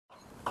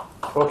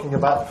talking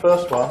about the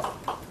first one,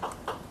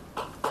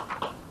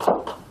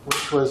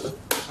 which was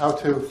how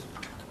to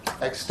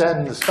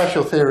extend the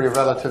special theory of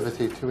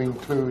relativity to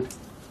include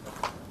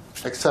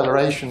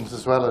accelerations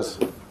as well as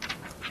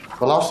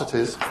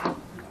velocities.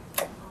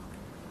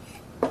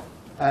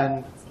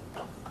 And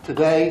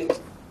today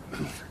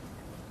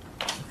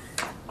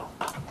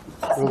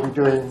we'll be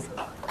doing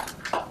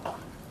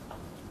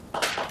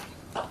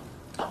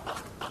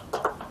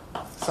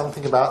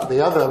something about the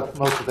other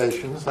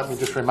motivations. Let me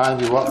just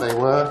remind you what they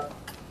were.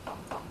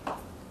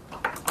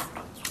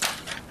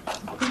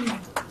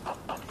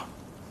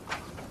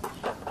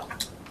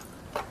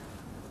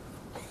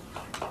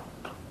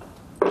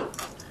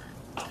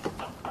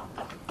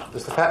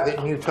 There's the fact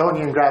that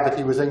Newtonian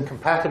gravity was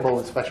incompatible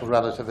with special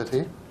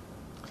relativity.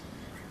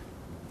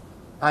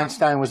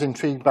 Einstein was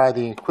intrigued by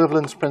the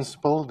equivalence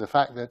principle, the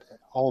fact that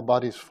all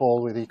bodies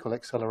fall with equal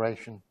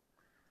acceleration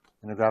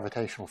in a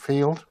gravitational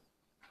field.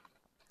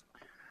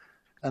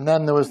 And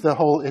then there was the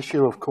whole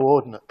issue of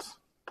coordinates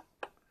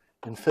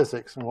in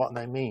physics and what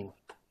they mean.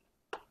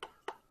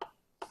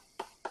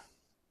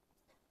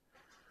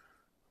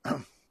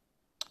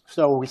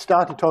 So we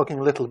started talking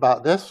a little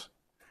about this.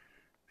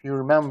 If you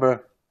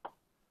remember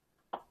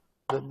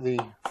that the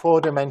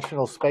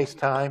four-dimensional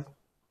space-time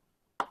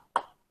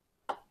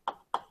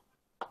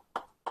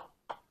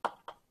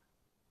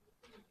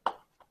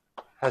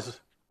has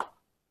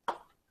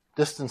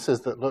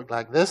distances that look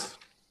like this.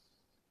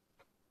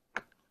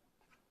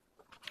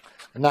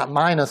 And that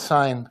minus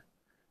sign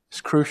is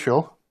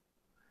crucial.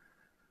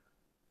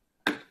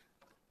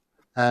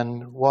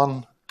 And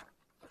one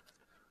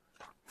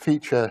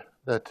feature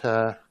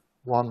that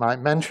one might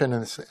mention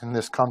in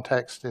this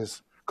context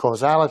is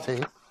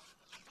causality.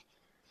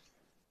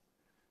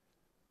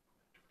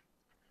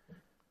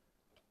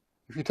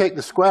 If you take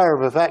the square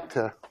of a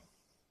vector,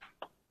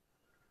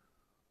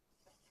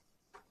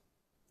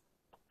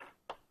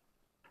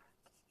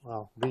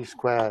 well, v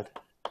squared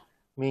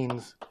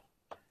means,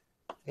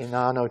 in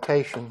our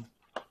notation,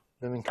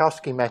 the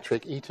Minkowski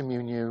metric eta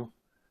mu nu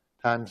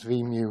times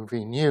v mu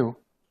v nu,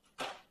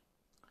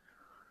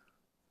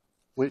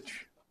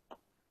 which,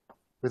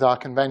 with our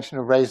convention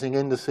of raising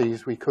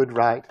indices, we could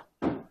write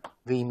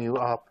v mu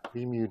up,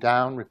 v mu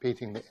down,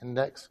 repeating the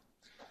index.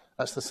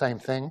 That's the same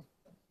thing.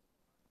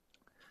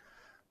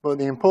 But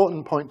the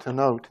important point to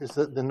note is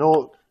that the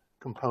naught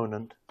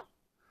component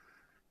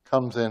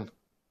comes in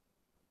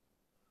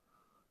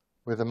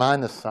with a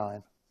minus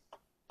sign.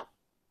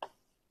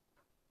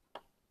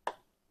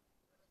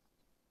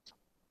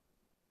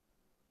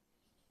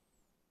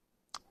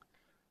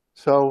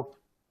 So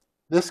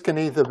this can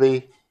either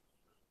be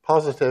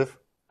positive,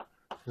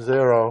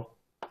 0,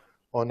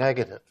 or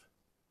negative.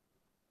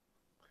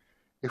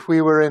 If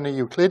we were in a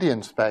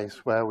Euclidean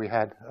space where we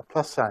had a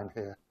plus sign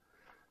here,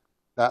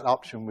 that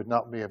option would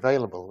not be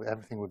available.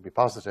 Everything would be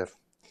positive.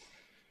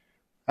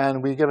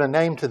 And we give a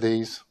name to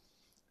these.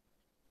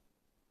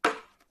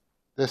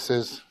 This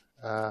is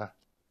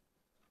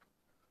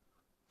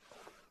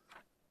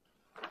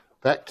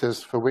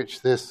vectors for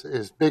which this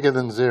is bigger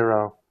than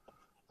 0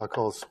 are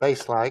called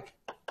space-like.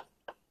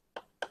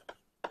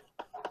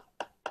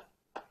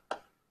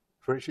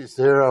 For which it's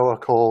 0 are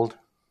called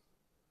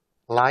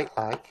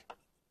light-like.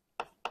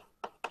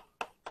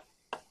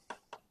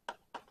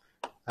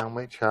 And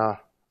which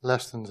are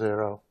less than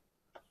 0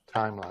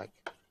 time-like.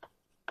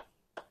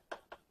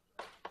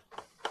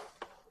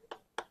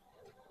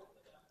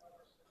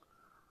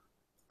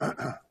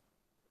 And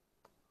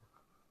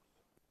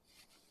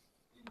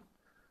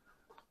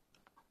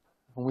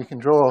we can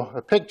draw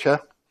a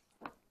picture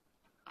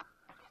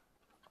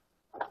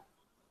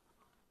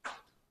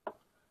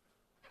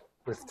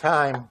with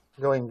time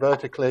going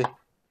vertically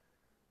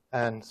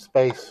and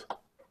space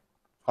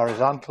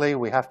horizontally.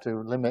 We have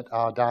to limit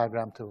our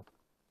diagram to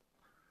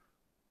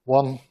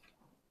one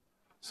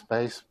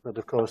space, but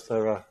of course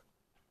there's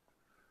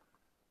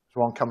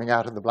one coming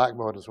out of the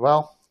blackboard as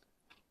well.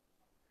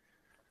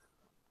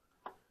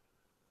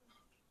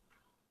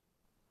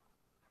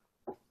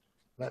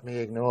 Let me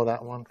ignore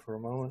that one for a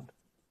moment.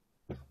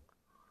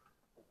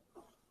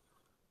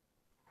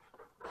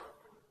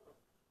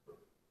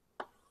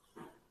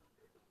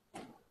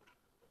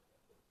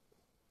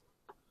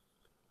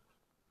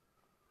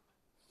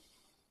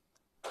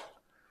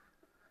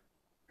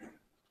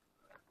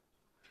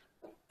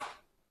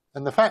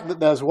 And the fact that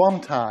there's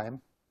one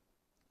time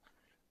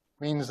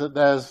means that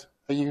there's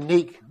a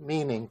unique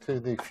meaning to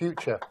the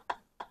future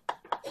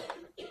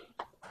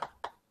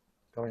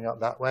going up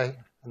that way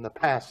and the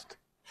past.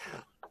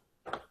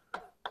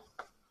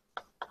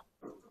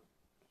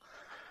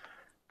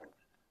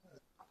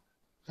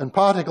 And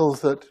particles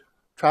that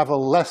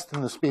travel less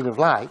than the speed of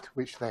light,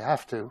 which they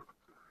have to,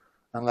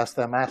 unless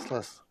they're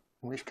massless,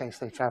 in which case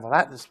they travel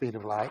at the speed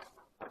of light,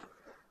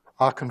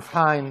 are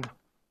confined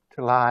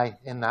to lie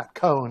in that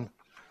cone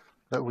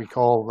that we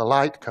call the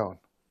light cone.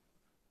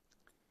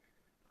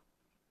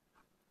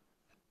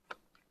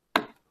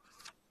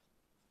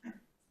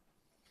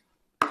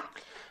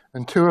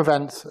 And two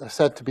events are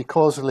said to be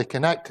causally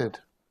connected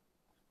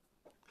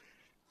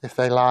if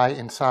they lie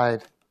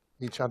inside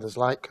each other's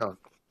light cone.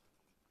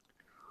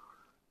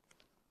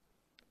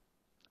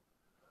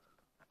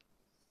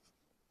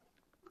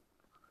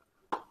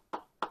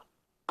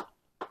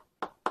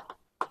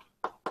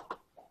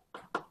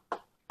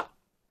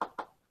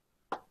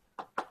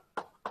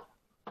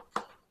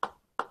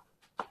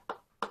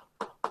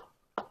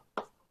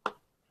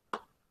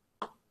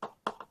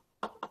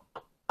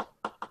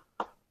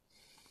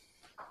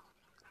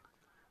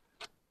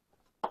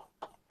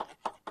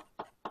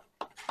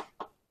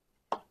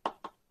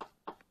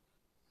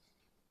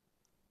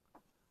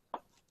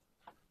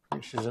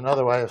 Which is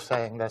another way of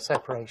saying their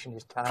separation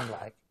is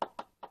time-like.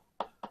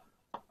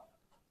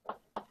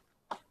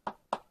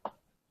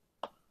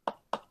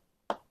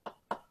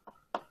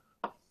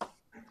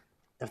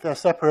 If their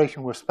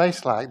separation were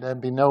space-like, there'd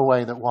be no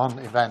way that one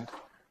event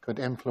could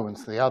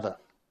influence the other.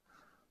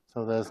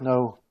 So there's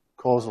no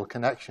causal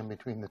connection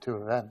between the two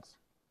events.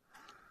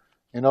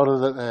 In order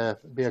that there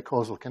be a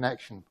causal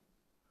connection,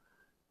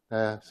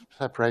 their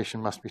separation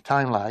must be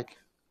time-like,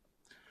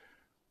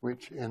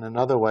 which in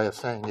another way of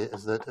saying it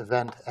is that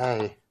event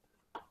A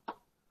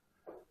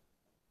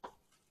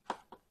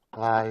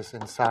lies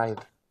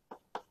inside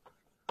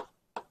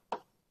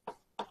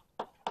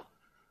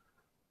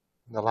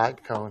the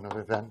light cone of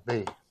event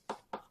B.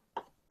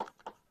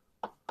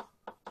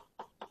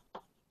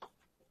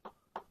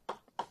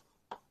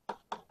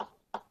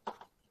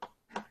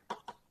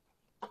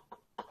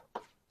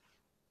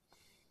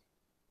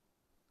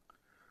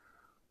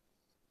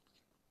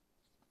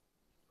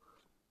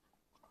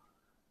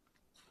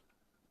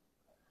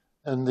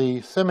 And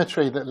the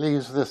symmetry that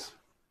leaves this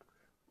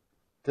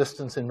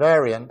distance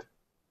invariant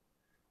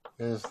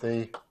is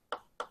the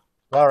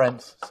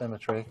Lorentz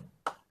symmetry,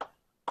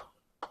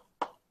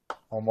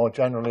 or more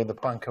generally the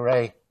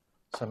Poincare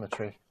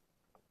symmetry.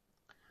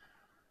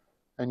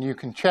 And you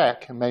can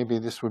check, and maybe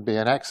this would be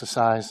an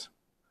exercise,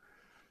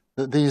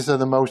 that these are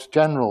the most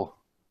general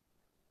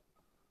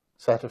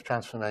set of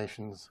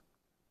transformations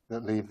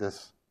that leave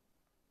this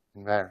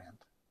invariant.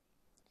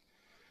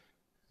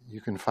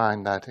 You can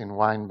find that in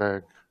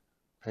Weinberg,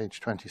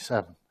 page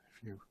 27,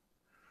 if you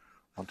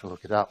want to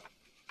look it up.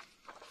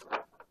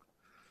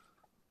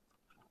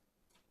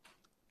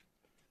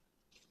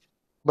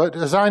 But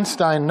as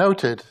Einstein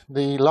noted,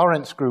 the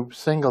Lorentz group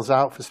singles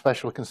out for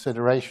special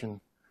consideration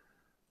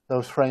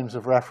those frames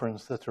of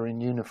reference that are in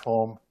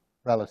uniform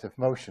relative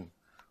motion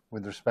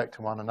with respect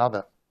to one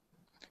another.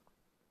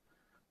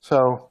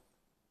 So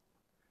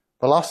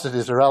velocity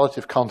is a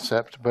relative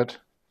concept, but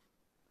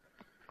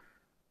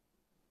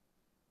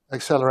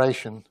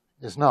acceleration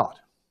is not.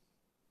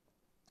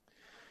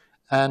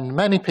 And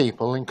many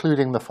people,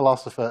 including the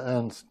philosopher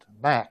Ernst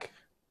Mach,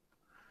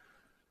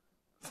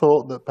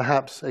 thought that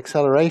perhaps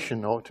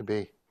acceleration ought to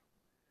be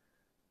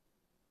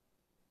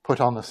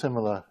put on a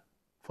similar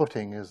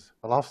footing as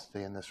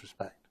velocity in this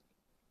respect.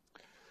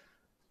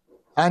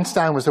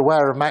 Einstein was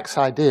aware of Mach's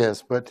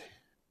ideas, but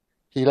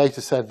he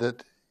later said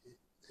that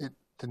it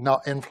did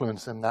not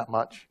influence him that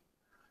much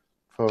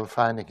for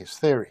finding his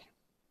theory.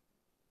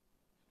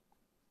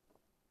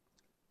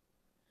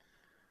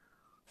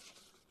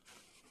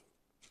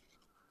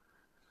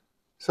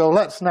 So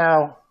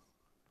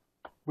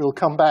we'll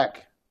come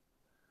back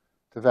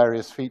to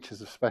various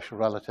features of special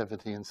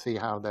relativity and see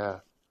how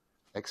they're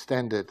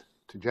extended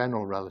to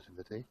general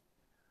relativity.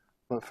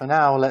 But for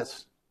now,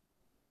 let's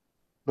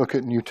look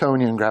at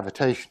Newtonian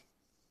gravitation.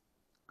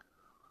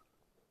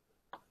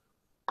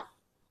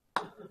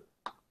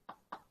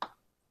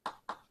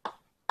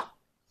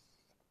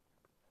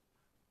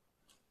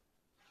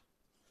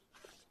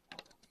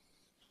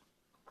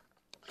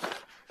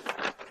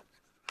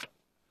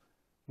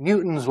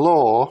 Newton's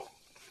law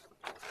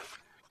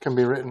can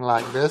be written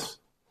like this,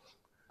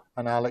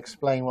 and I'll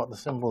explain what the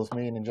symbols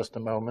mean in just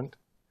a moment.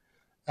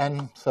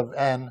 N sub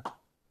n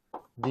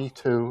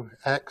d2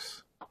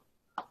 x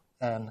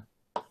n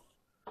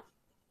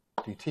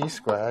dt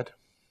squared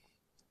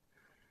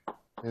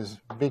is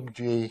big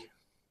G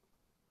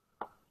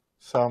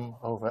sum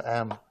over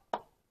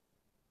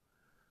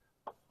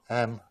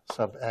m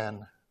sub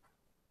n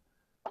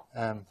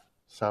m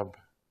sub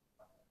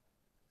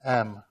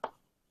m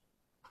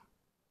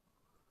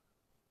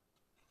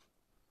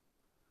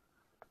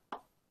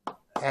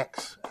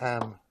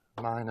xm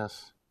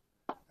minus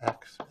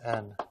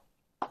xn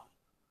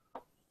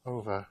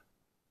over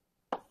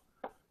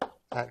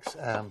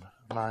xm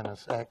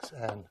minus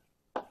xn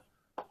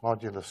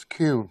modulus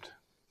cubed.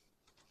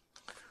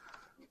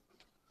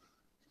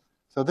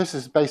 So this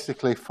is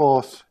basically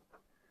force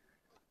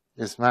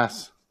is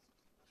mass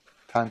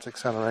times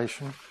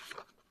acceleration.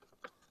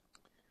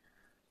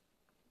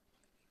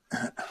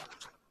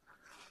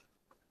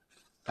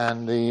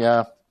 And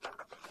the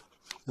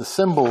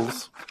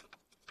symbols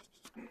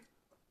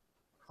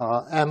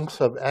m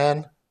sub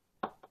n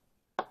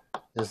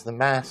is the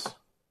mass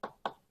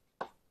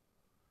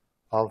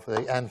of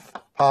the nth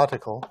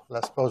particle.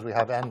 Let's suppose we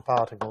have n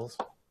particles.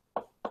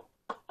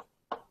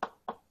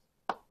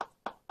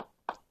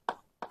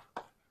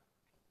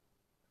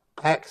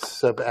 X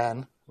sub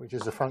n, which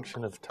is a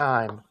function of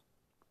time,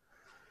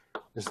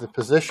 is the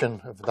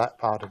position of that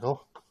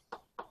particle.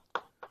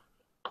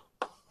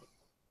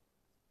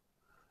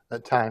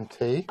 at time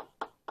t.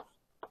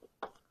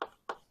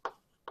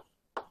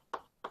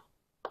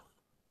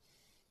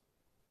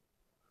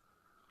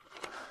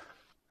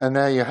 And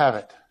there you have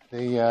it.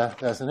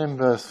 There's an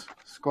inverse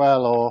square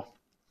law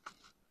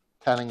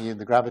telling you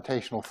the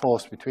gravitational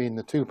force between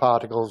the two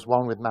particles,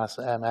 one with mass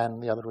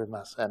mn, the other with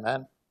mass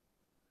mn.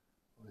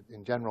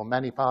 In general,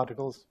 many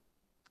particles.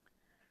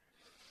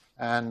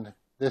 And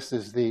this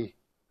is the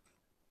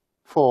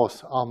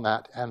force on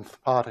that nth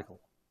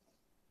particle.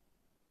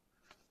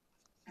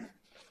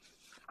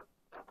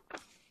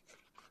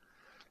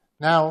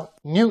 Now,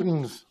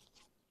 Newton's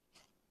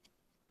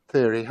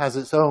theory has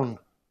its own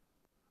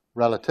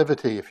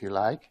relativity, if you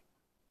like,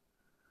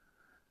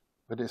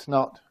 but it's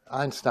not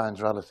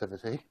Einstein's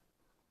relativity.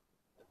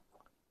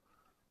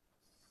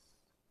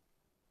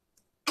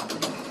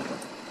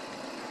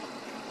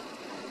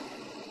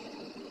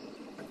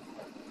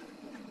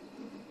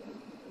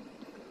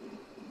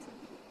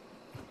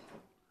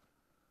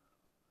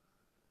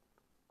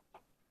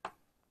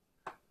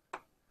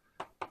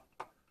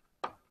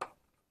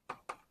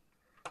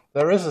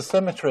 There is a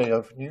symmetry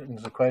of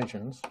Newton's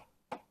equations,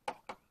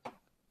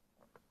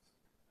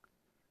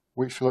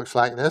 which looks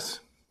like this.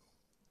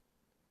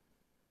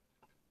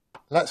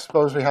 Let's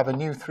suppose we have a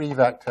new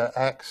 3-vector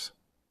x,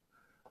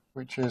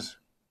 which is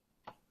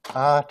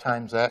r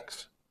times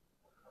x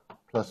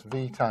plus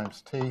v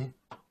times t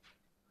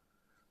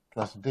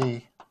plus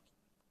d,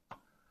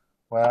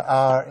 where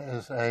R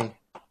is a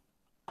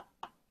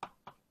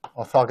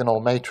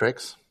orthogonal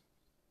matrix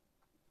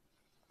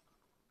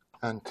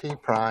and T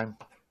prime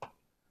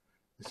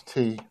is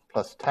T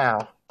plus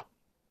tau,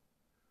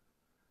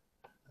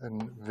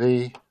 and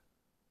V,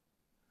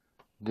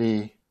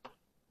 D,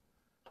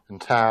 and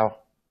tau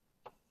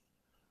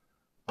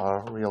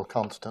are real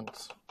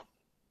constants.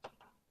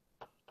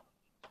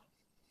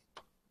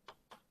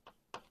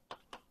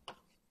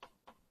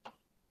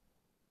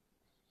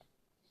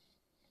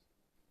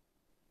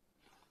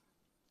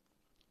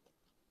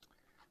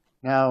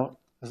 Now,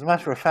 as a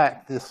matter of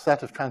fact, this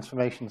set of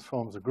transformations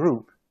forms a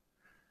group.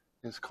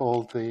 It's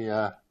called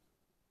the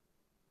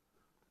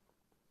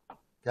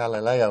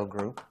Galileo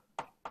group.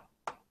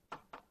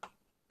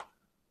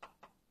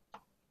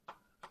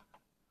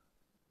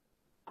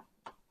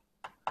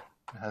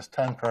 It has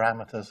 10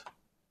 parameters.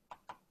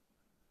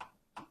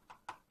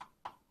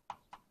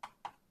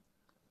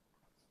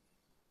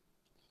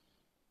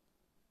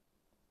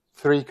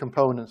 Three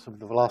components of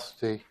the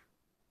velocity,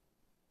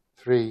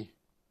 3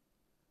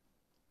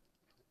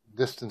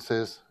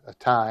 distances, a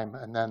time,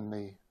 and then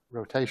the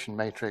rotation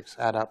matrix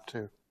add up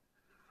to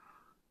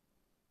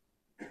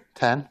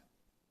 10.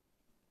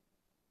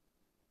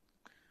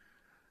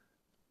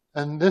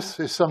 And this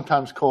is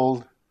sometimes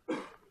called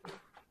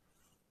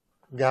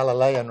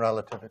Galilean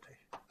relativity.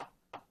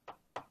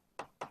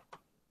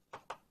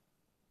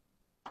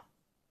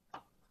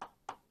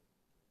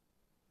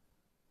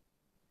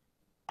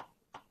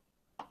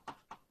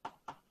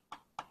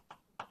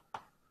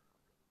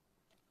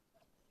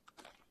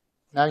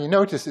 Now you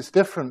notice it's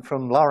different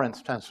from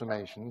Lorentz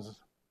transformations.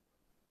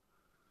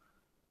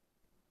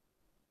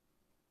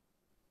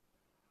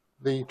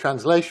 The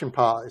translation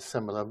part is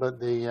similar, but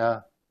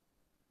the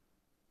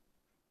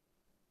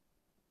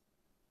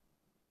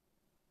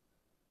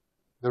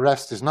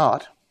rest is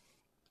not.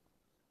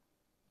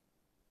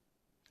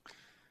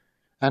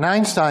 And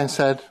Einstein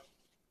said,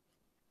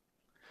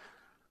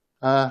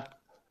 there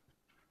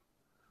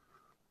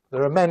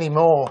are many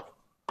more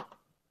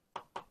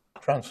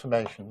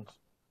transformations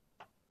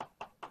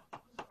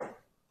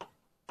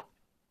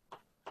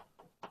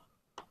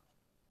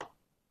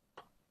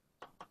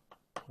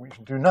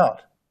which do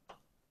not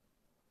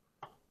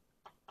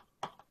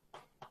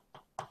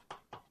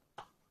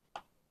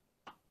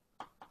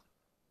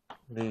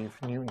leave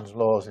Newton's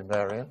laws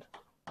invariant.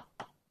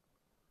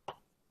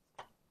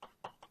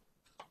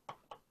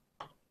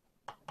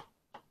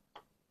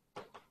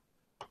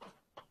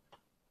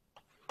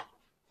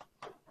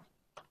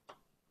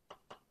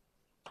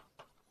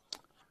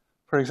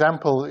 For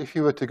example, if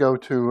you were to go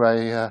to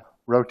a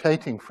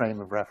rotating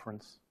frame of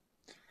reference,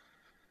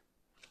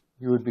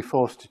 you would be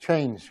forced to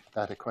change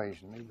that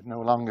equation. It would no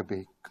longer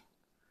be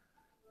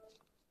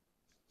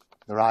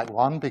the right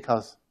one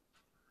because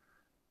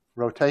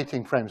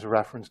rotating frames of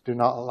reference do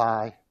not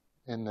lie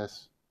in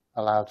this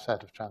allowed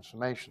set of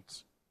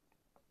transformations.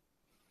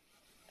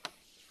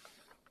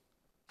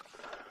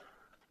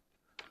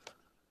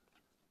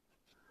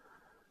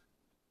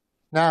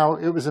 Now,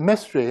 it was a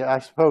mystery. I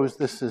suppose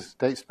this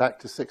dates back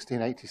to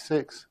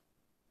 1686,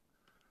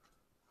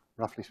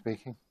 roughly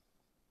speaking.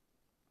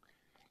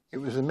 It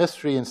was a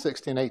mystery in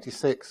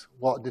 1686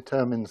 what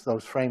determines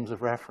those frames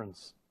of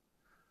reference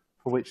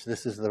for which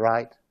this is the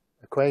right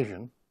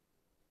equation.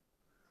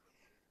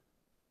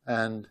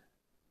 And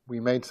we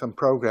made some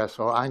progress,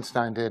 or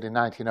Einstein did in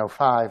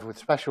 1905, with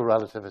special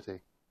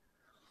relativity.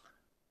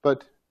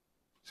 But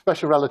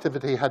special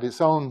relativity had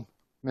its own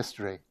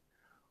mystery.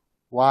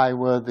 Why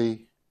were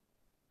the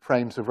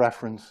frames of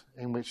reference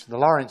in which the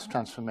Lorentz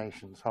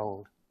transformations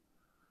hold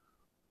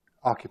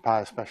occupy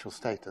a special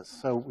status?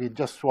 So we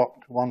just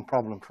swapped one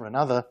problem for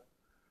another,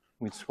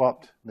 we'd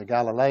swapped the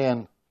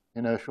Galilean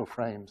inertial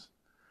frames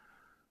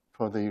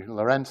for the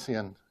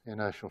Lorentzian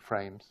inertial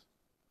frames,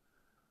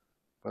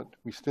 but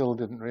we still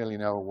didn't really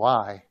know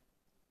why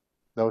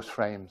those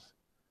frames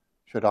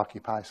should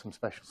occupy some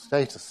special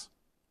status.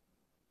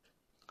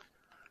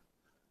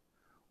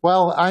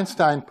 Well,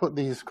 Einstein put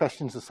these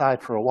questions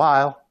aside for a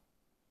while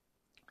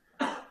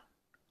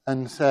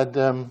and said,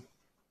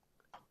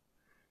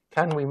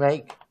 can we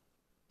make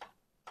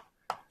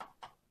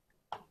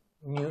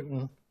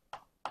Newton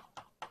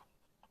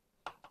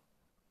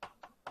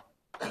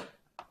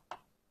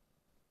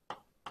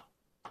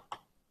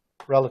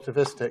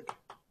relativistic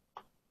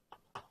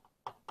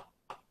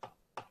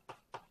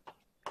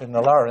in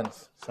the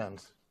Lorentz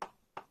sense?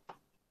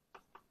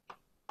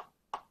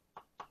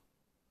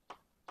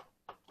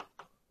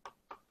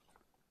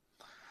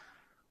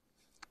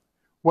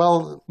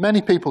 Well,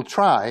 many people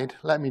tried.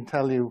 Let me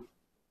tell you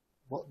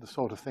what the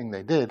sort of thing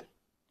they did.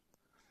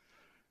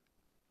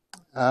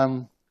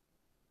 In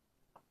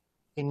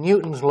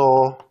Newton's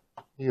law,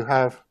 you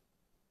have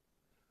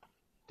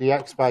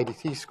dx by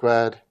dt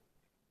squared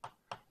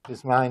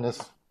is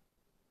minus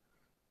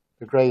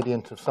the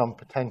gradient of some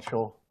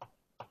potential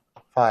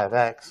phi of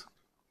x.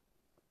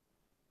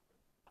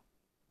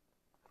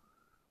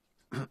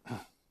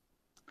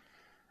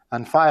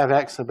 And phi of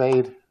x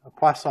obeyed a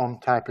Poisson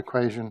type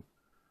equation.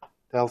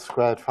 Del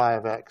squared phi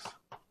of x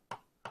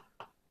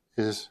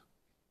is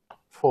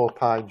 4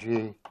 pi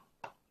g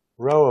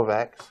rho of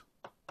x,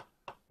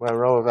 where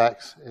rho of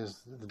x is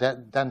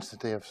the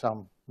density of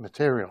some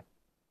material.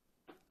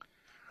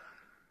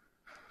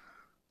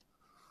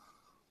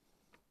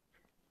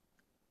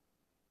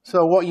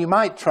 So what you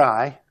might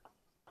try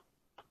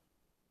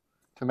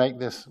to make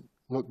this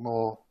look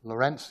more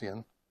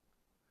Lorentzian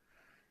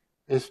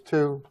is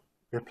to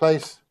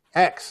replace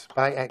x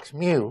by x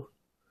mu,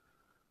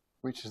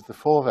 which is the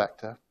 4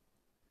 vector,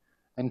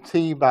 and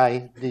t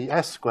by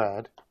ds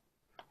squared,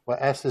 where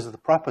s is the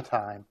proper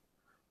time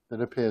that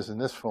appears in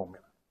this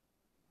formula.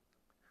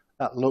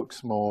 That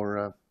looks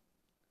more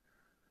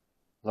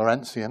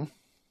Lorentzian.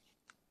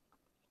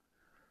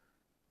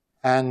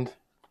 And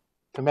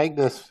to make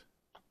this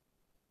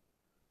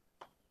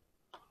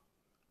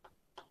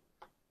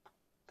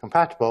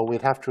compatible,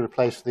 we'd have to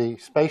replace the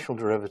spatial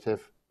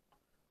derivative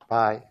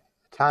by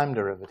a time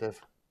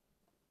derivative,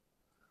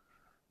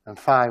 and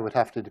phi would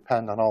have to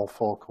depend on all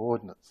 4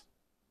 coordinates.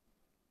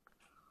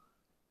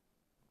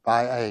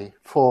 By a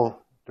 4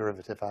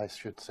 derivative, I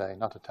should say,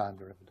 not a time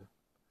derivative,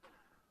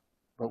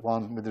 but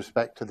one with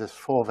respect to this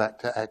 4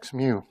 vector x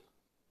mu.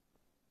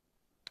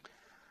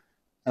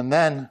 And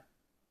then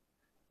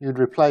you'd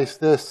replace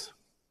this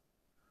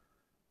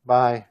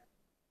by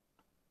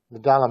the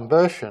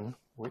D'Alembert,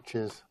 which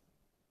is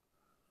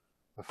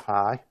a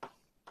phi,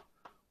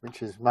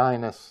 which is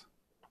minus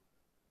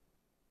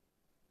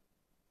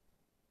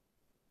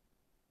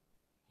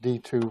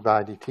d2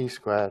 by dt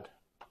squared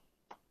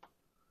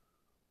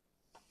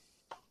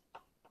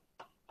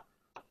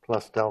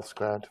plus del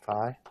squared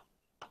phi,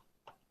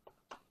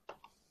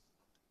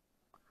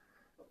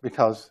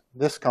 because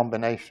this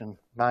combination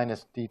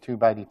minus d2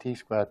 by dt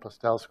squared plus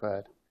del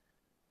squared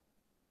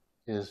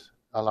is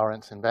a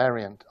Lorentz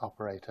invariant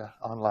operator,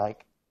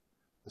 unlike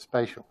the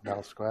spatial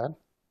del squared.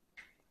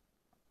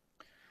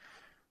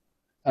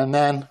 And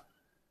then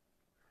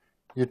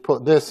you'd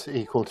put this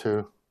equal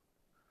to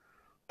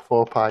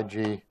 4 pi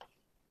g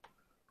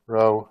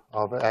rho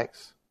of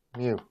x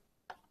mu.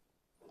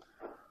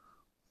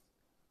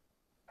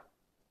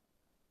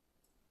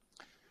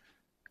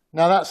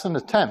 Now that's an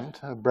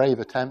attempt, a brave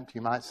attempt,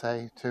 you might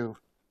say, to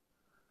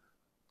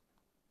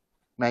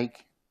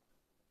make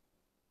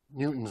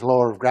Newton's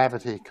law of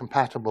gravity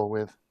compatible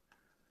with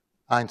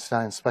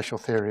Einstein's special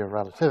theory of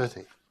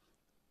relativity.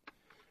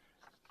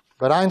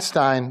 But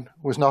Einstein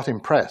was not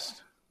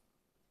impressed.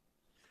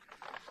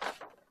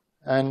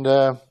 And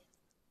the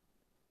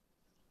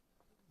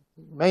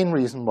main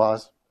reason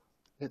was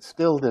it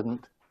still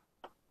didn't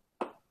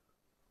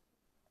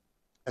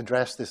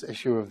address this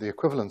issue of the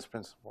equivalence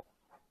principle.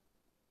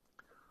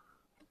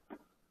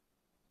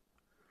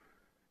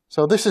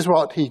 So this is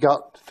what he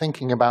got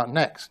thinking about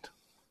next.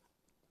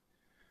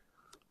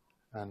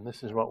 And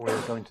this is what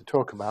we're going to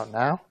talk about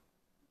now.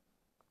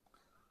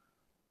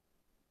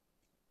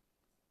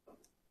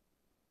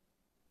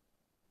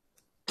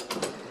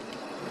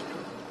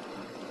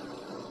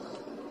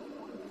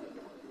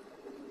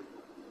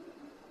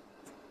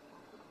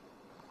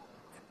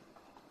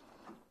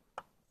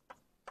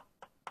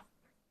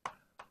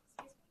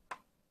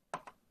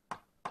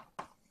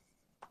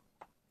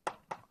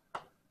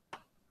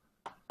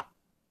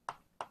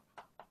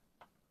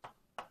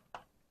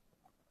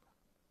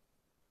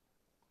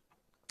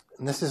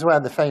 And this is where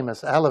the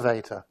famous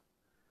elevator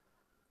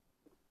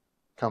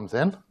comes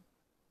in.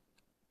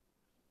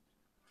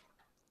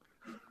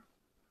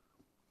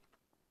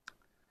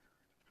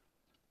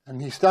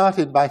 And he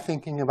started by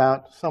thinking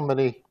about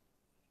somebody,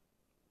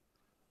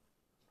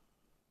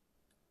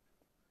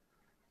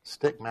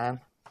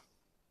 stickman,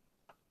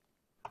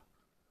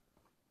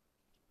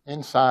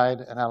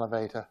 inside an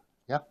elevator.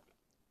 Yeah?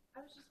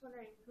 I was just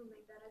wondering who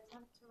made that attempt.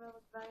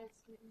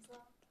 Newton's law?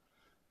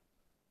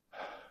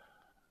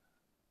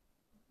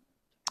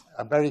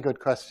 A very good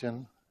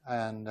question,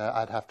 and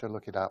I'd have to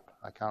look it up.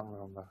 I can't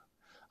remember.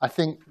 I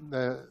think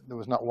there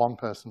was not one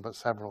person, but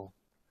several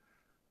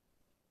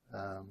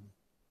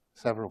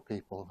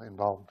people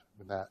involved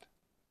with that.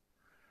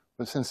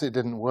 But since it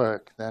didn't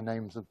work, their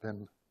names have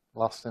been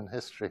lost in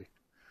history.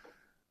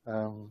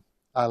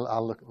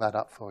 I'll look that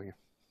up for you.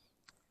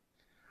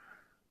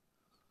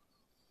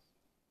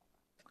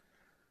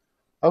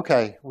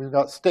 Okay, we've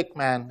got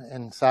Stickman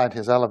inside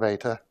his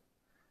elevator,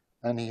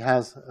 and he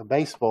has a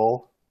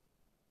baseball,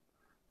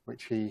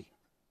 which he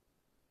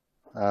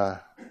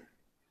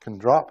can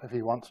drop if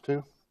he wants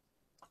to,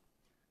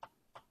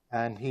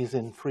 and he's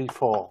in free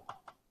fall.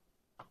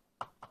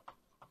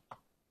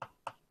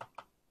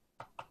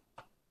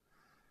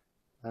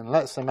 And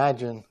let's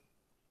imagine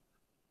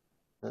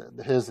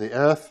that here's the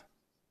Earth.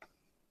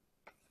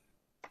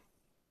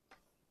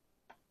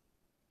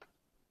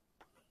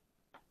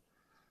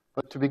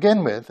 But to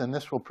begin with, and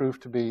this will prove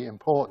to be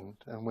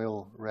important, and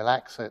we'll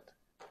relax it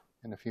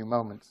in a few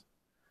moments,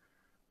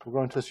 we're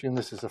going to assume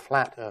this is a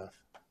flat Earth.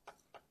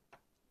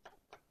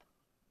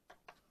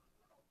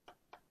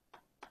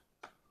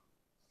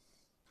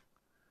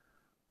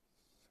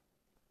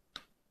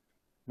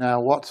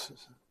 Now, what's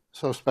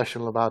so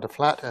special about a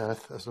flat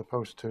Earth as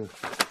opposed to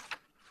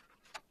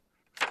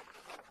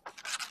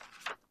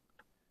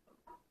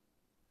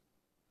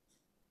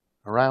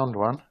a round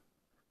one?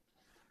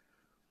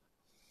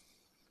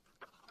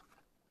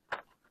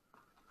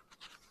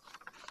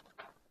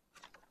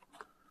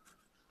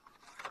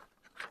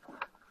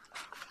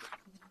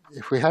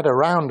 If we had a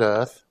round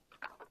Earth,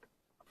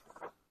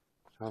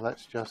 so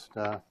let's just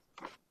do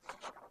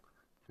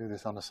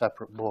this on a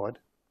separate board.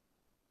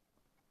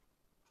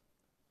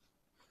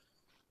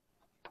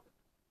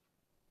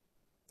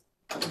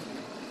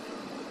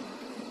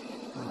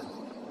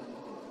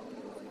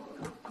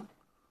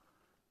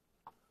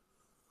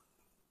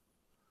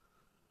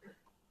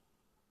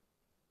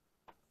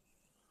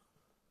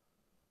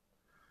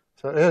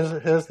 So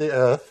here's the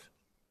Earth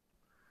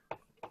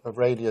of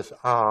radius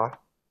r.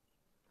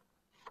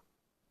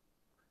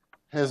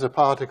 Here's a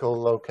particle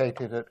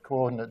located at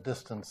coordinate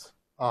distance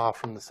r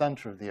from the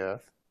center of the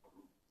Earth.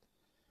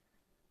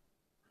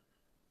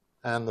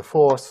 And the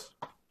force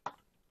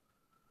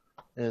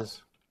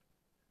is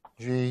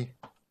g,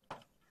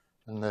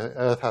 and the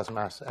Earth has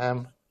mass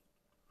m.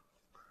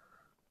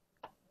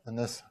 And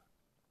this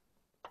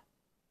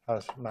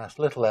has mass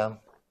little m.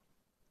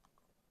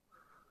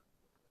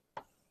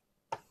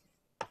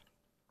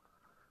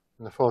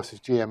 And the force is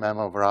gmm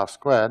over r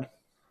squared.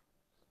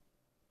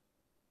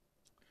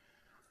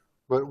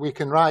 But we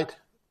can write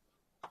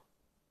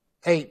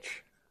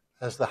h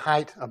as the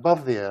height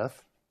above the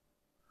Earth.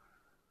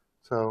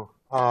 So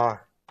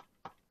r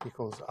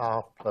equals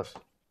r plus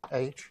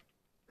h.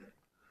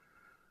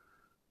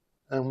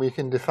 And we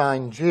can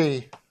define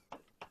g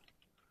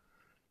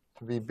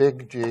to be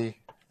big G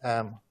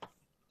m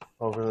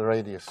over the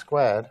radius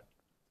squared.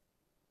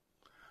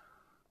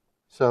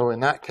 So in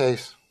that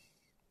case,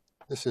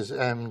 this is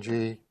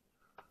mg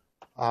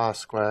r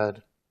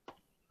squared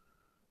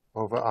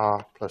over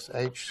r plus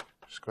h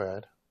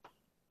squared.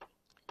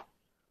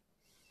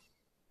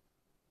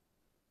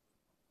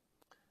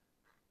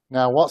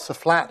 Now, what's a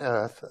flat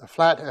Earth? A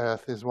flat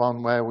Earth is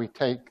one where we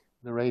take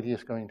the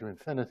radius going to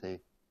infinity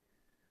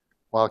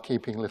while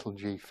keeping little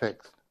g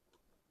fixed.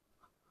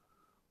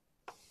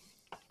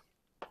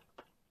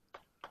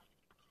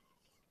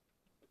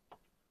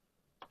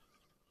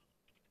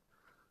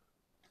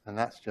 And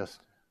that's just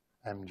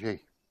mg.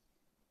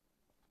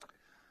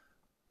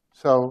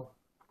 So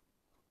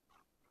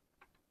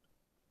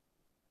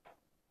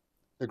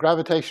the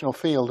gravitational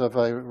field of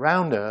a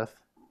round Earth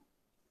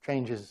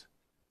changes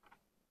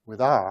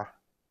with r,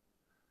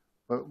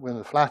 but with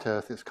a flat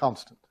Earth it's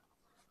constant.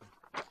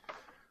 And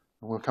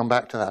we'll come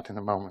back to that in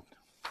a moment.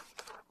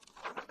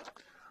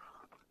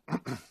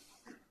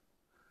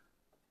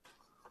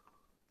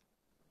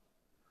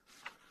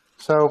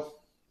 So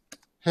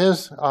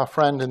here's our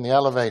friend in the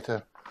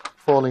elevator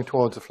falling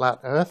towards a flat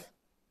Earth.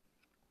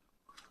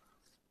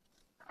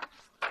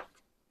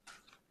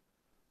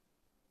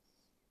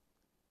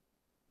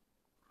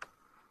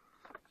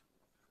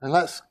 And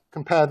let's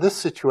compare this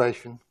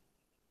situation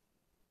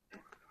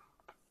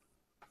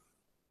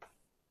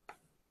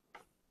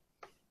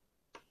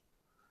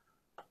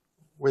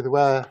with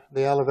where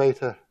the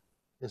elevator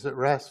is at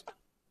rest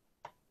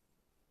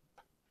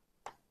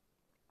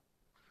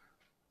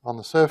on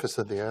the surface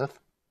of the Earth.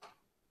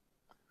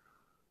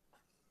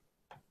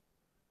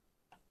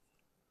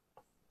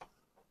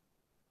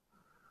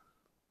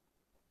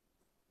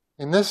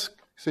 In this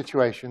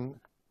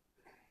situation,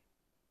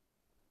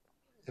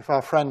 if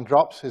our friend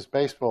drops his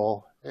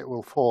baseball, it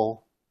will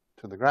fall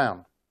to the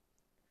ground.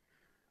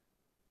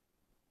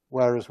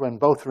 Whereas when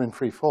both are in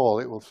free fall,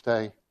 it will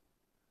stay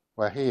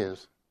where he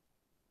is.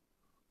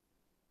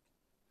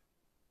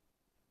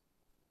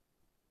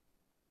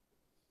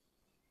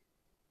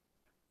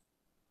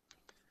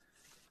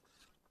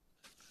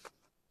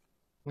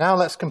 Now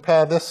let's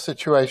compare this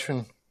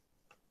situation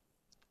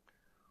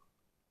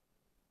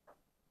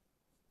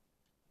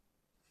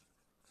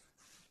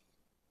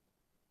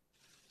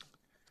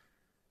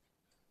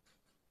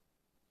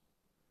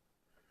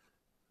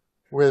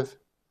with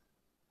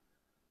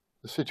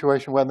the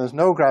situation where there's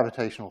no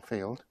gravitational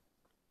field,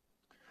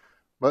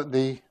 but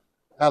the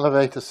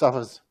elevator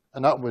suffers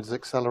an upwards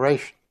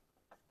acceleration.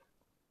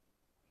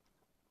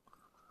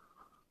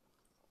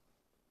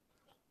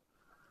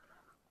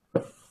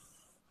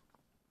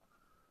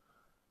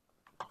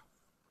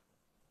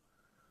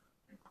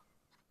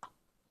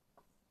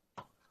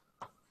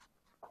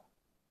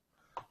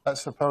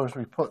 Let's suppose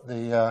we put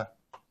the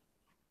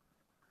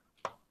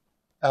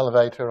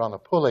elevator on a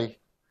pulley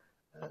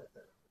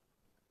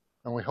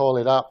and we haul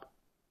it up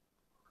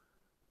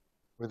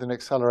with an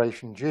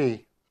acceleration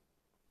g.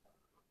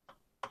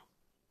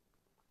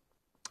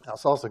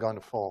 That's also going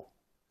to fall.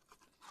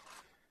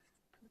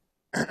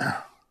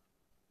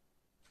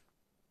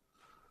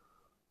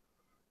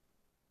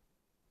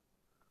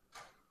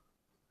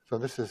 So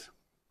this is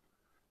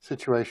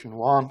situation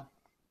 1,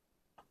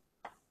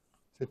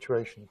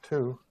 situation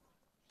 2,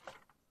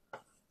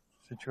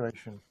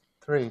 situation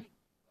 3.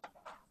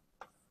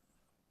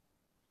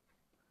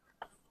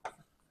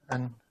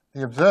 And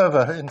the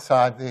observer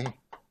inside the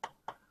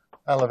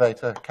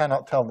elevator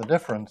cannot tell the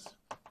difference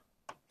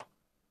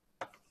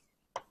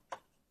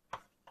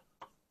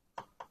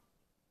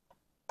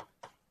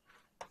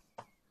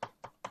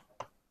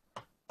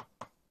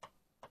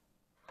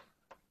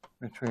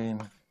between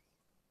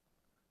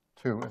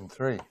 2 and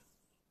 3.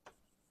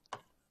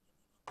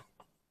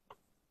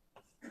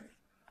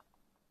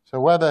 So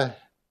whether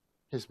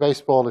his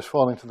baseball is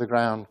falling to the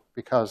ground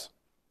because,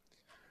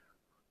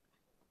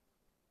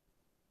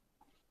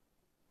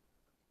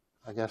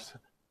 I guess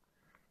it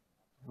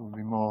would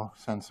be more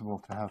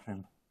sensible to have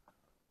him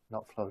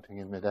not floating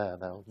in midair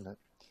there, wouldn't it?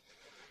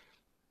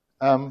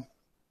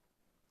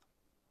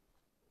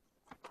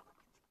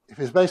 If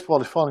his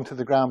baseball is falling to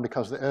the ground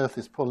because the Earth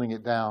is pulling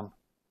it down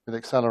with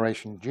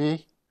acceleration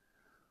g,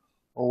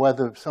 or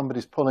whether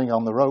somebody's pulling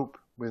on the rope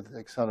with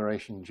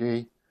acceleration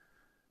g,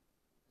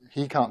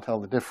 he can't tell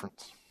the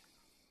difference.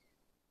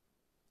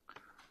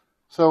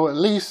 So at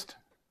least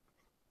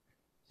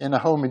in a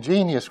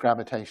homogeneous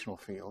gravitational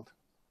field,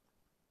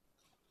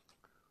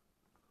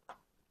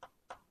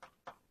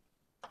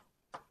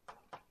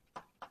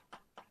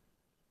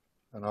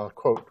 and I'll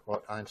quote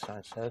what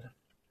Einstein said,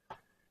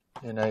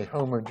 in a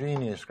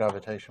homogeneous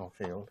gravitational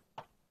field,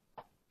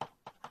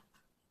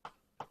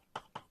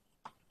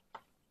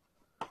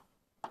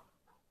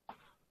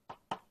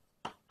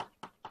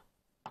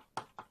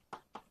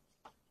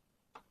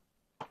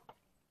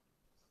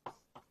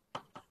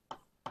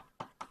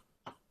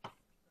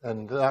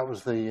 and that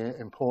was the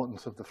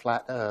importance of the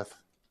flat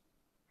Earth,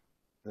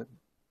 that we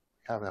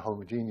have a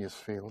homogeneous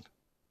field.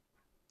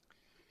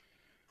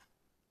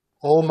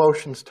 All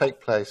motions take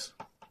place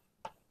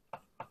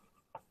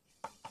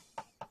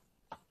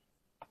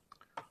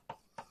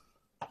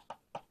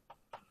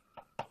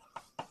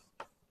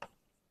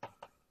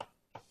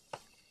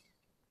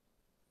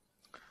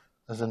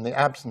as in the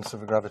absence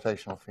of a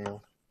gravitational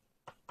field.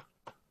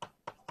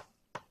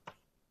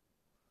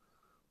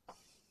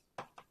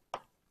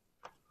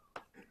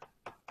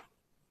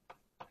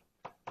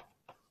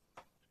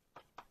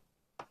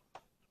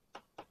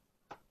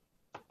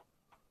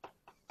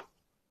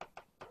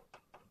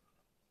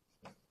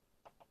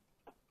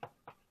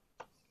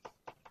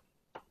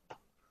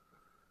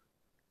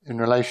 In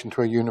relation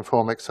to a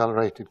uniform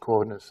accelerated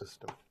coordinate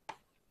system.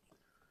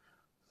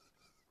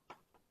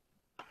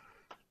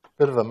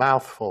 Bit of a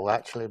mouthful,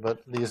 actually,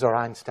 but these are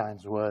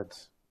Einstein's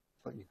words,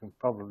 but you can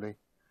probably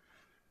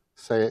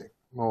say it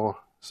more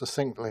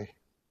succinctly.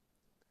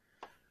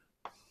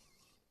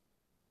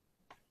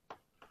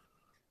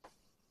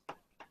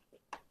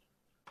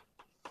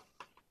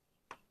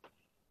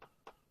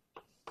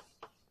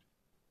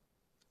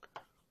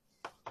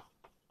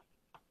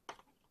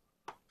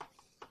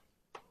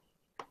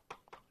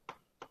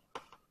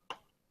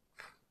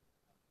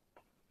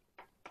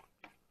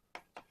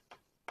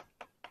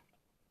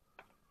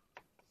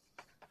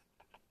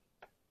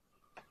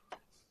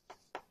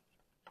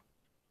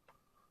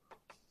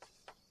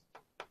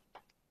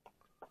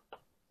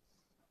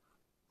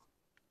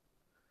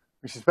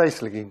 Which is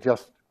basically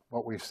just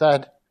what we've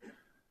said,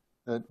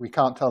 that we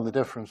can't tell the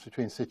difference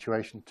between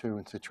situation 2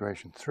 and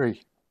situation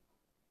 3.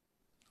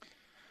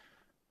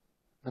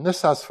 And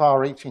this has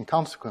far-reaching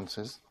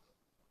consequences.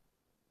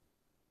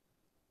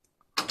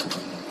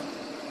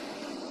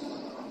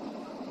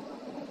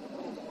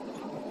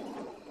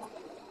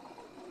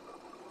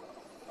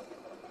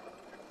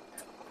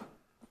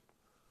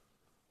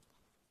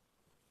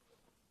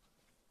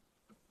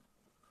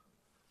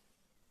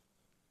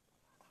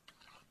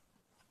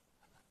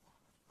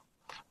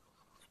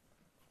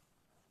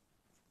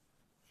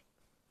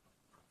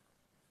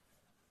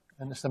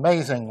 And it's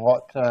amazing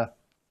what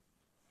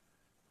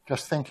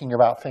just thinking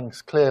about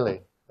things clearly,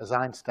 as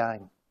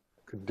Einstein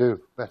could do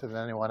better than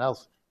anyone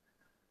else,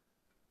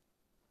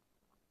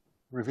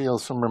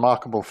 reveals some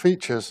remarkable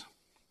features.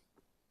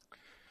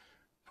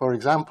 For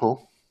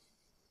example,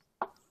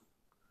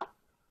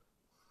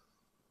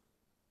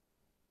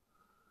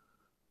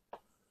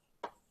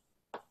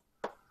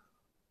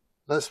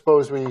 let's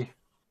suppose we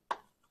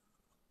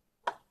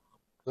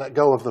let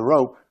go of the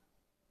rope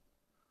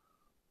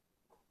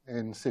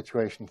in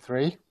situation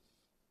 3.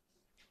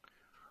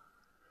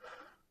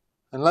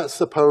 And let's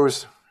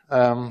suppose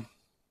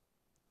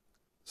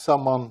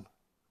someone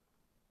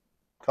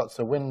cuts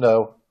a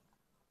window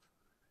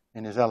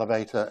in his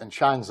elevator and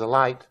shines a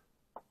light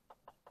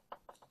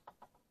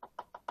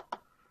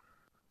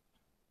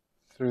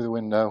through the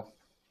window.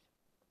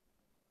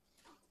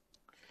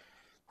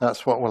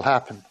 That's what will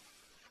happen.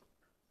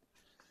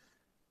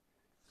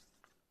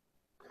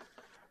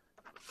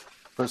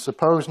 But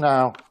suppose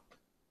now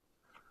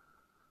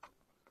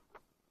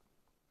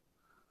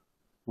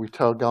we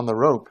tug on the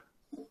rope.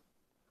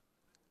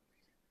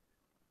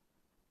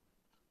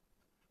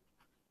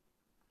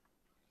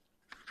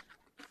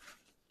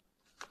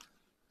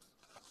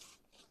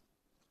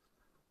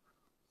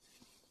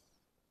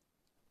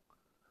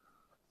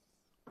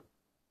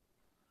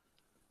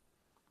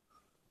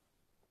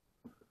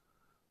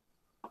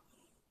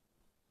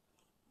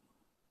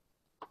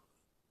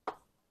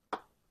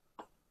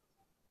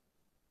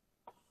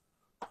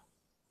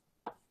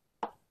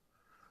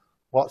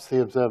 What's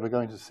the observer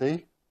going to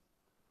see?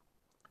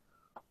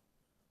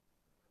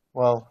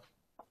 Well,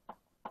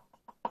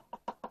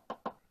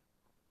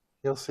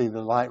 he'll see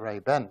the light ray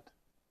bent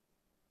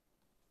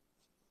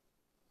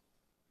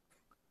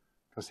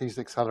because he's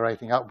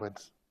accelerating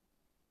upwards.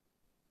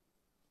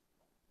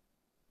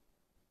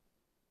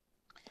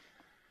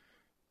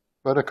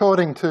 But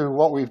according to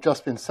what we've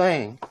just been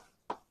saying,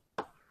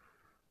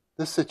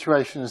 this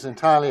situation is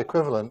entirely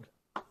equivalent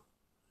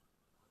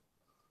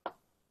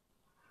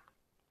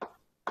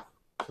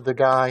to the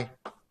guy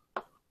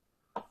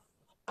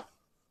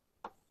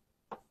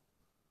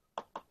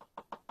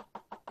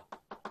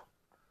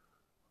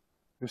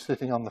who's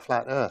sitting on the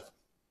flat Earth,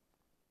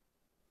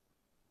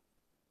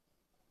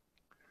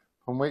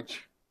 from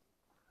which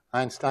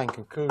Einstein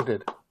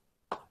concluded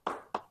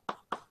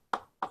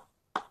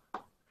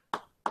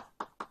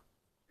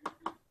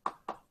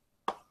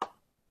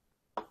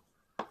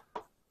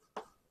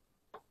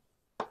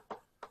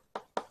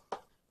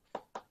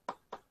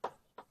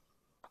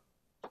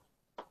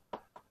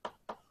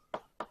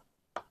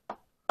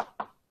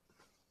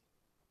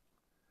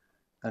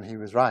and he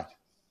was right.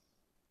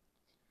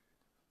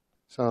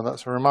 So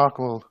that's a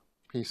remarkable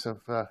piece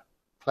of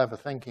clever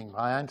thinking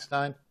by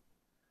Einstein.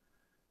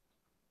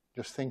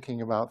 Just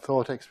thinking about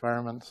thought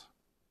experiments,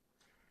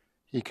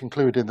 he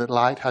concluded that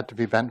light had to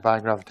be bent by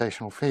a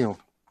gravitational field.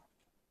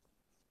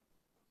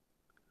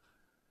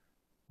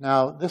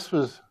 Now, this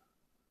was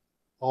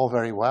all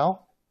very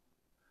well,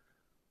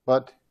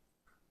 but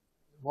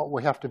what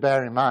we have to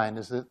bear in mind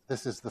is that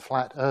this is the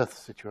flat Earth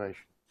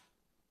situation.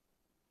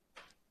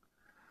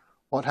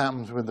 What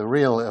happens with the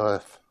real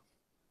Earth?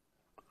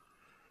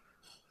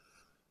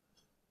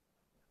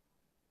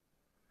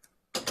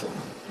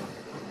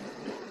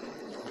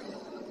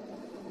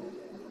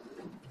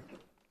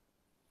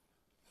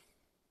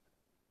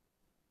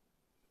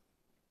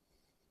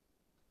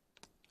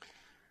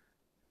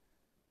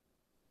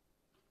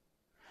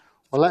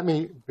 Well,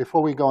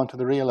 before we go on to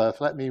the real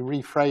Earth, let me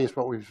rephrase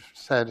what we've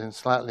said in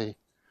slightly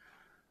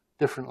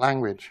different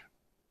language.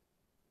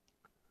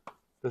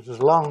 That as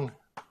long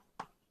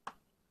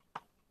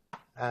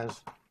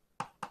as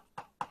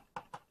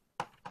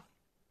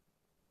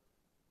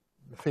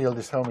the field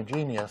is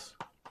homogeneous,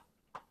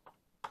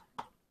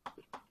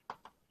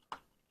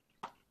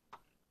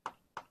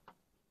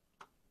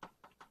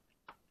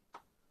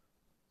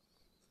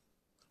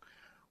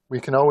 we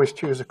can always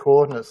choose a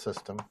coordinate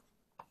system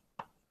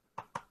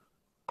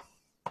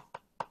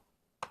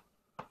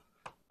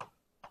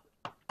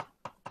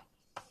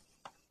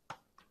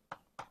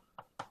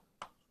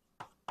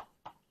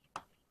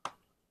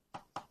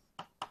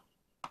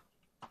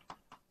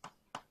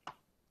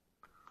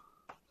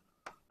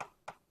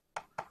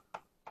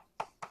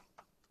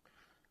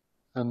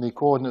and the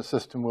coordinate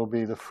system will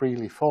be the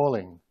freely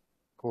falling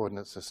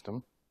coordinate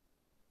system.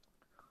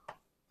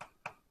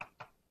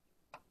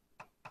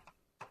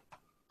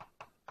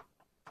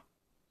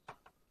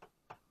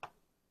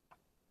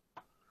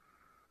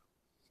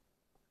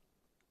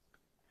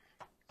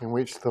 In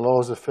which the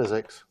laws of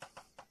physics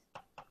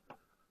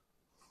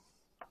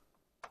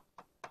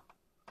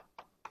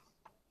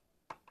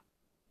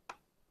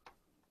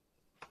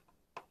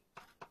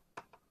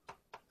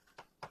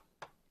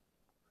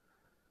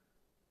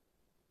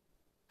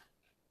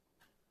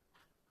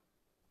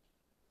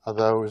are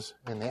those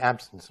in the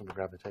absence of a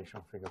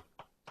gravitational field,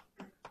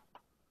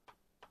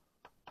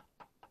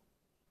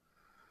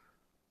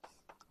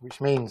 which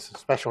means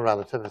special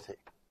relativity.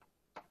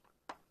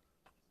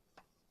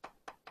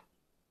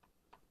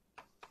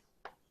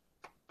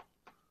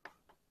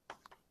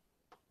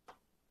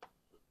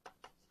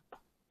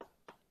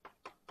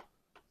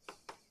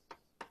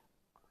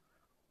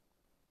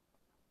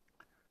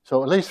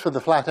 So at least for the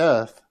flat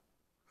Earth,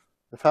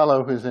 the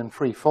fellow who's in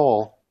free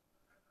fall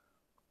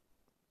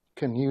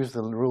can use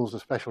the rules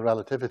of special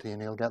relativity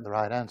and he'll get the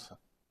right answer.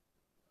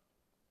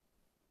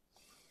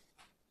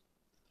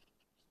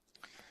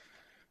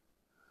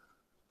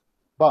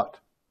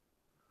 But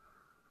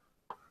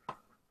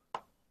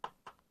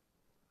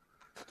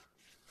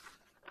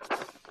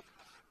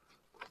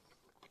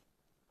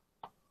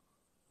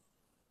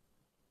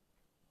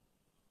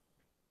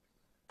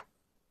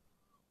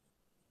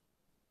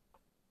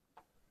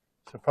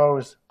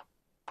suppose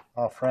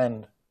our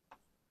friend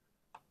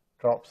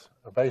drops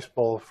a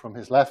baseball from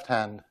his left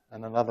hand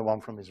and another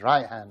one from his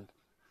right hand.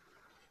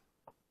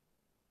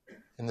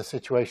 In the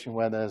situation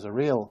where there's a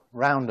real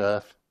round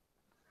Earth,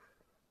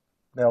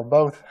 they'll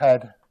both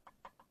head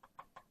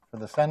for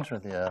the center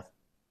of the Earth.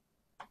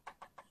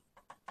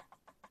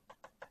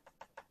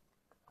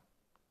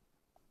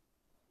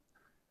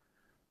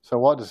 So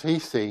what does he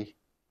see?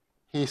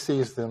 He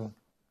sees them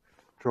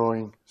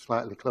drawing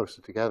slightly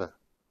closer together.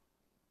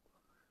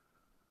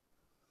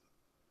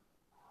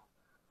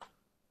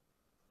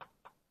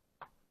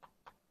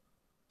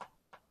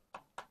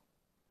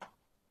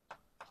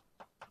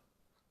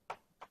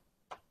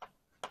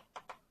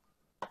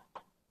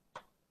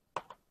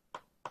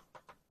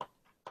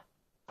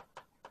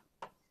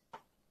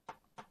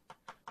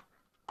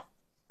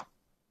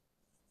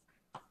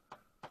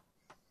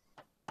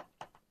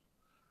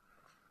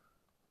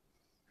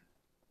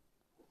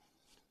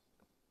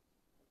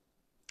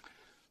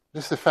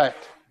 This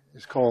effect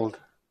is called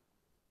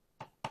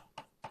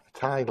a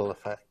tidal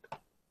effect.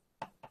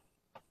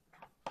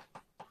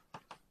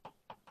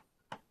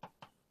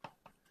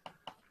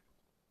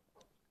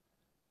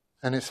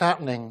 And it's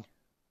happening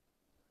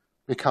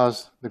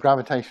because the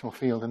gravitational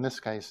field in this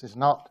case is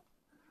not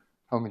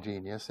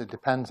homogeneous. It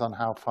depends on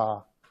how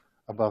far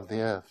above the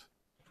Earth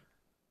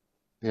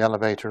the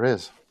elevator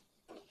is.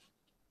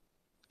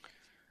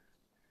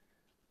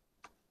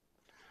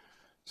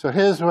 So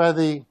here's where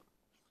the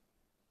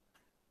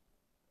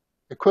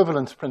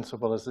equivalence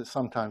principle, as it's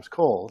sometimes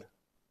called,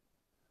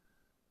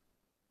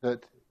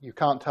 that you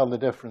can't tell the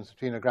difference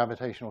between a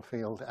gravitational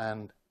field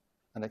and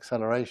an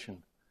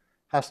acceleration,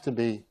 has to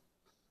be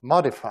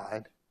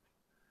modified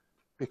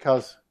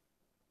because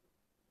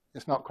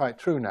it's not quite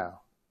true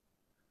now.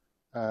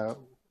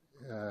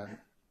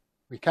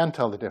 We can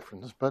tell the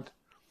difference, but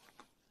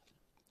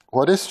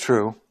what is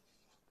true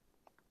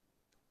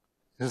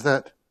is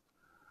that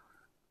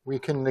we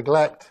can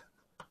neglect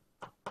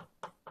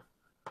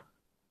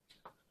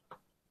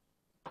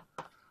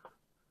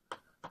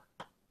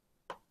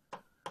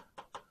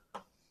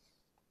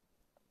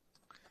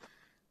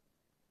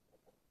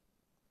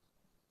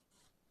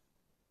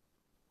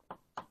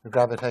the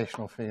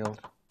gravitational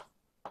field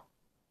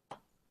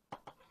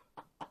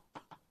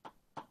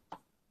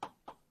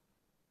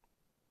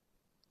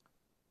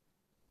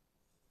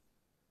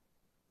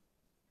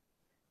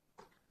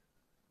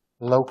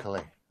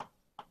locally.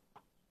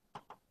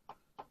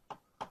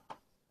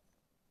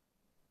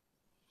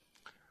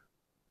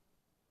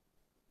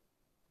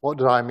 What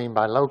do I mean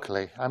by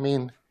locally? I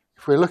mean,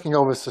 if we're looking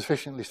over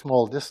sufficiently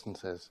small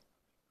distances,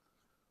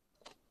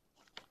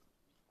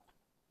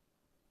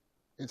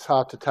 it's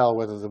hard to tell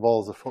whether the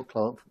balls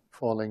are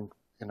falling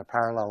in a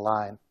parallel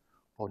line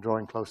or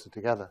drawing closer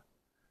together.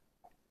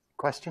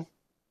 Question?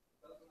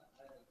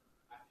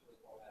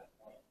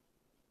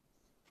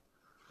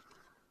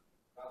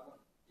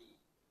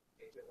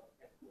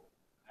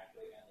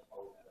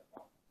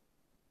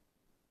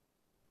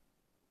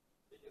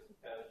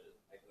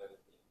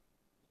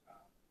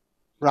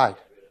 Right.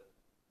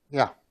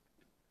 Yeah.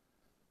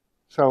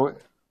 So,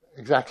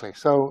 exactly.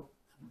 So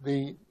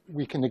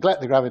we can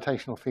neglect the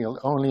gravitational field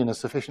only in a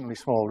sufficiently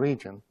small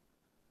region.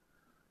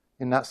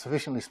 In that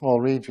sufficiently small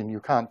region, you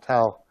can't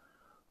tell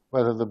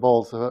whether the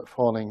balls are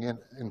falling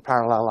in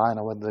parallel line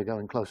or whether they're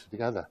going closer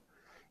together.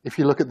 If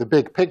you look at the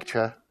big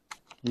picture,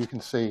 you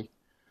can see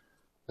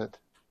that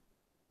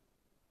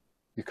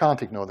you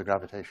can't ignore the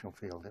gravitational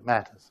field. It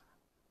matters.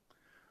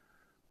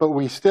 But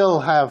we still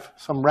have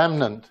some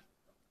remnant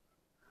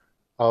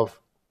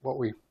of what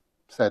we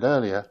said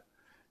earlier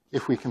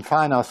if we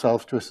confine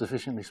ourselves to a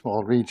sufficiently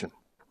small region.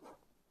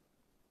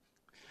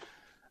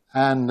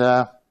 And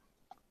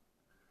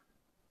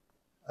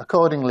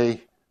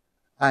accordingly,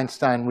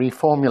 Einstein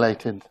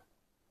reformulated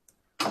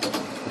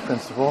the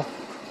principle.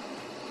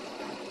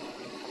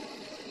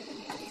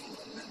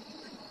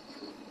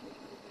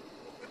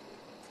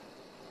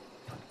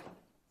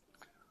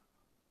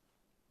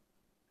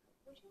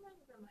 Would you mind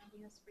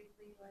reminding us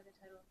briefly why the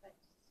tidal effect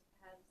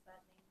has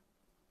that name?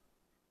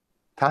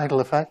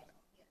 Tidal effect?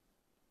 Yeah.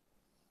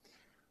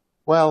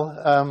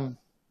 Well,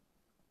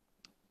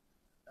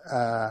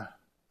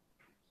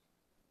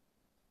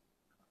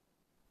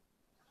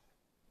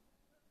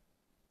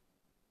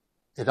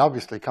 it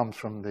obviously comes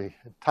from the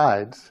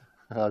tides.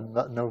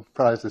 No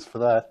prizes for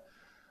that.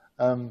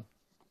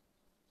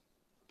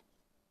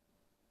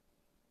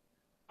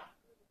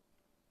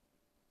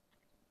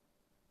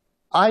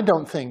 I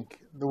don't think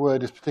the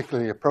word is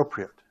particularly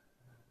appropriate.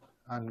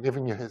 I'm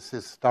giving you his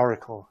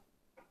historical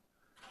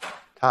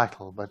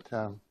title, but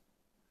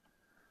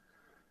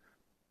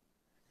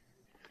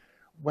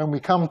when we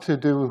come to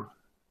do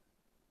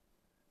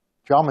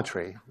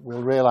geometry,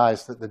 we'll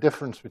realize that the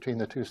difference between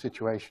the two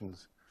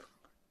situations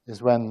is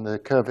when the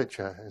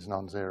curvature is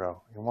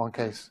non-zero. In one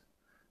case,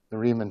 the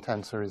Riemann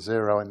tensor is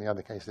zero, in the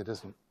other case it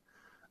isn't.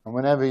 And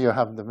whenever you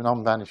have the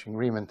non-vanishing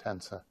Riemann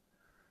tensor,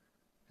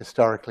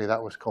 historically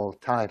that was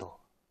called tidal.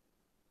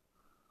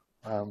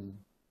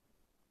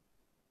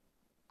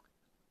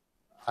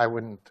 I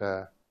wouldn't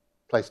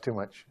place too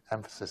much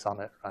emphasis on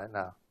it right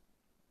now.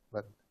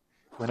 But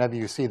whenever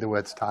you see the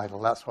words tidal,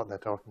 that's what they're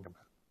talking about.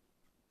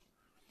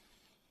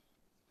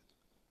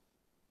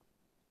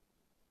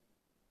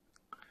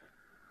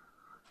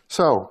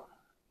 So,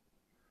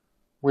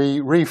 we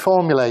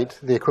reformulate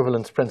the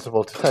equivalence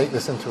principle to take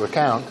this into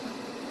account.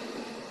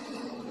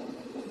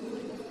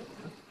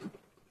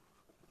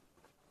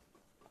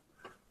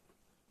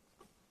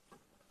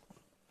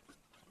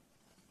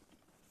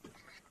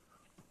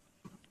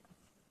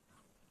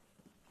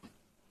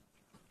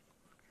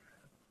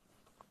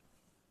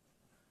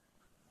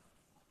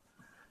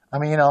 I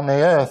mean, on the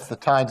Earth, the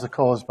tides are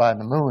caused by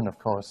the moon, of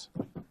course.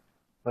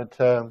 But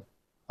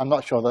I'm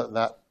not sure that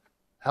that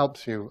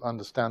helps you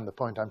understand the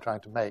point I'm trying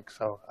to make,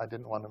 so I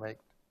didn't want to make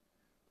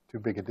too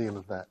big a deal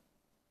of that.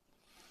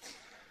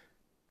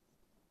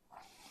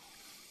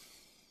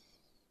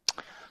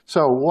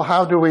 So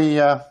how do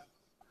we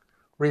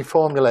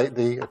reformulate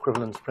the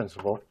equivalence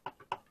principle?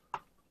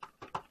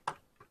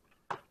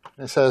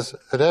 It says,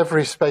 at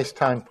every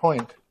space-time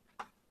point,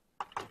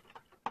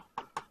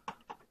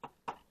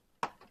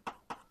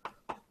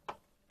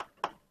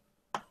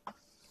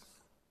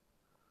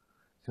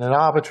 in an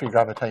arbitrary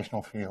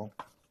gravitational field,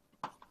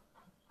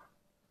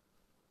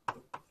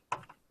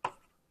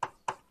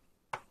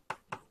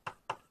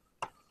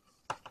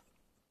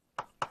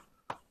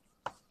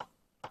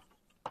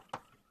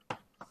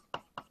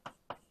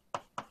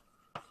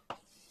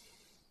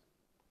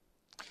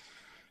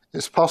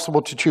 it's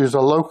possible to choose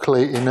a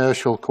locally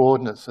inertial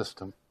coordinate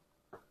system.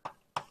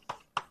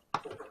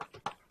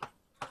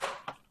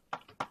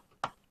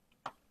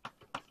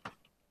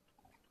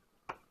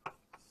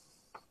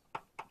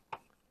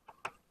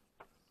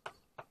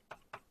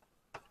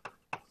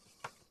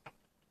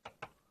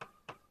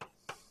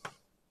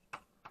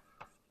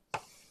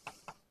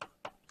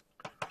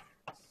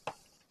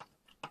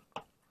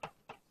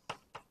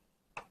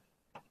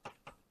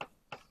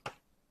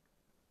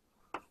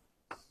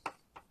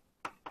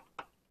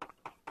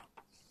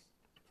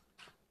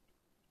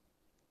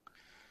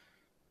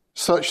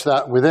 Such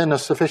that within a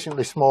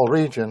sufficiently small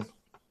region,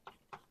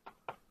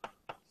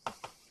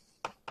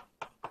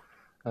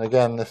 and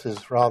again, this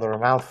is rather a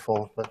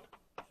mouthful, but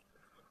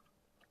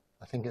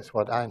I think it's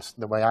what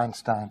the way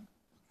Einstein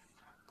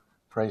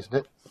phrased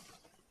it.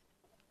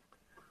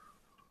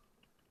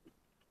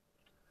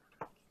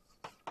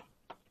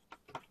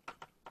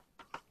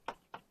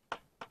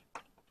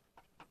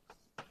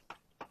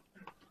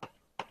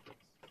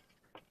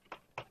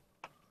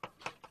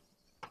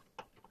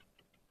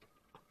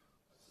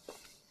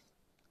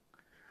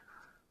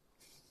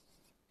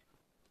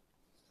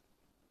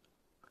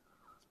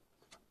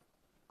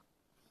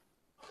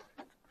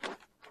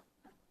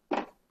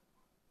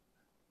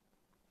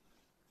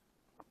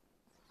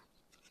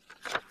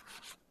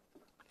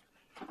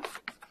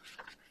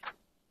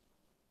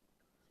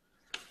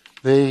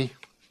 The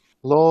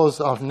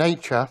laws of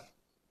nature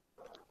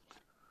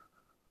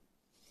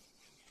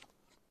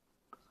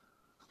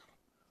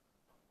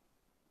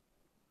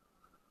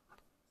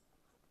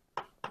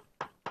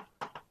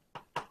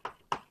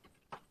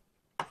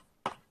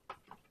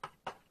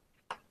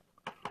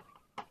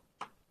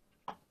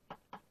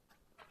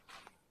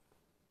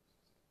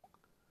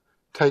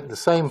take the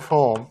same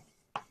form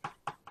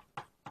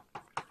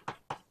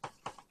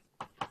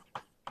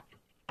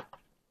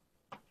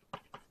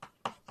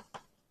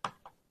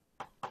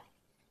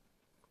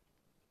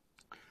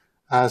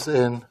as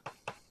in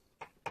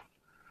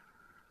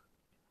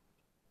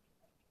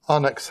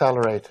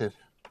unaccelerated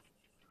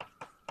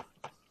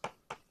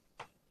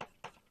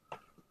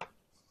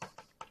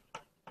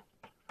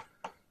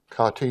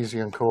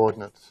Cartesian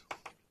coordinates.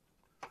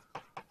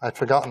 I'd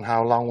forgotten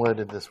how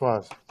long-worded this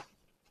was.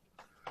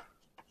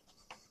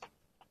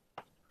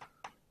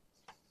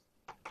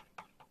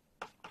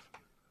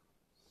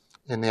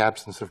 In the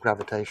absence of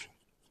gravitation.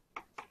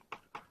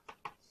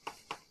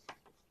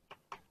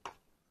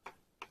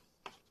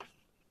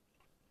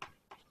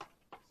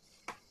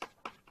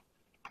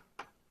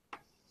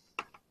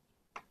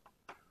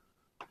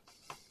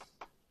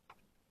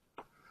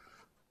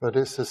 But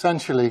it's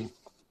essentially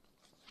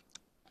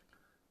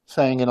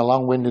saying in a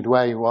long-winded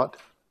way what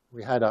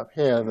we had up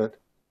here, that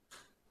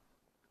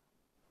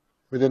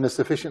within a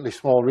sufficiently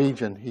small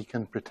region, he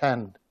can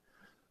pretend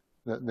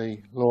that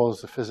the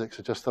laws of physics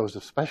are just those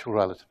of special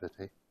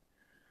relativity.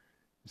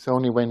 It's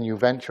only when you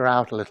venture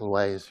out a little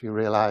ways you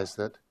realize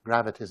that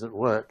gravity is at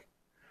work,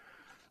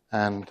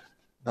 and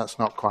that's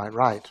not quite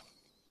right.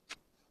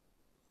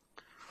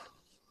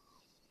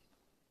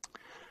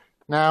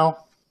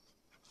 Now,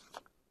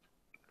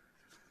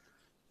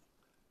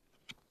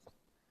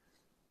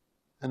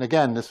 and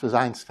again, this was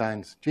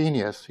Einstein's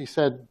genius. He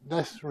said,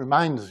 this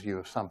reminds you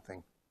of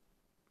something.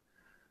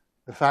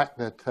 The fact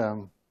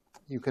that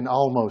you can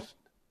almost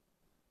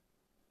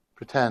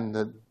pretend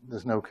that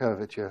there's no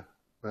curvature,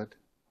 but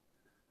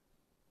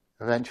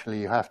eventually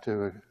you have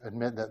to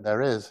admit that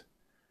there is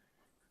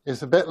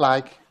a bit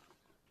like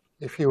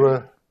if you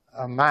were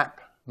a map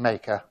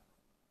maker,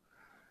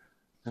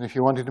 and if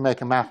you wanted to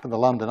make a map of the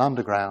London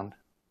Underground,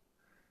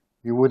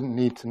 you wouldn't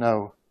need to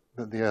know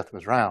that the Earth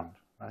was round.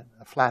 right?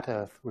 A flat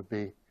Earth would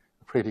be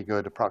a pretty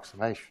good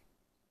approximation.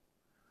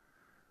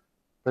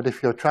 But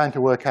if you're trying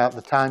to work out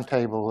the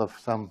timetable of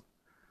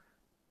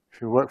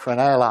if you work for an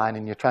airline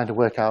and you're trying to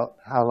work out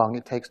how long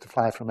it takes to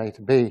fly from A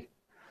to B,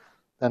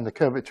 then the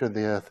curvature of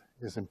the Earth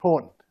is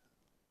important.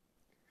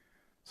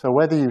 So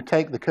whether you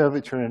take the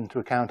curvature into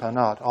account or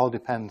not all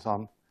depends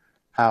on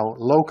how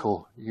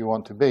local you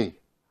want to be.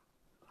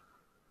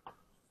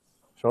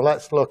 So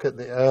let's look at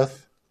the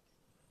Earth.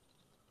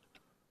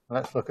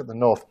 Let's look at the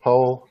North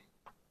Pole.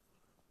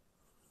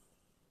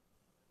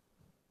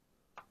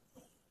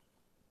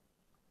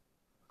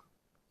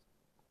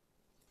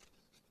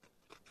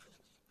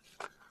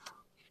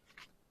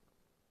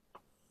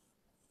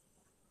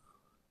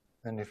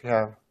 And if you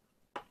have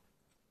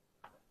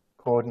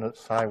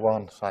coordinates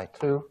psi1,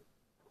 psi2,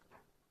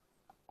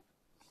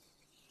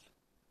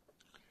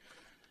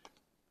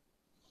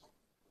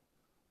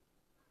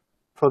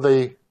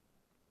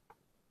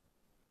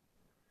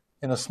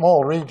 in a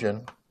small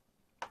region,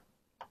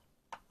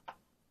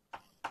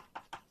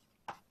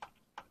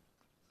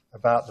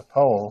 about the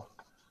pole,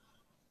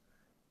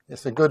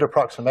 it's a good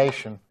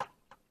approximation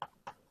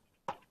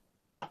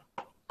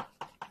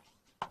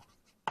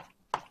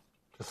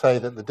to say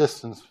that the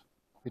distance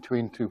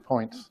between 2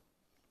 points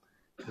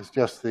is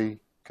just the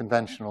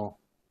conventional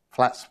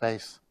flat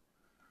space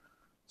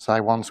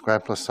psi1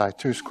 squared plus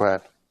psi2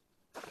 squared.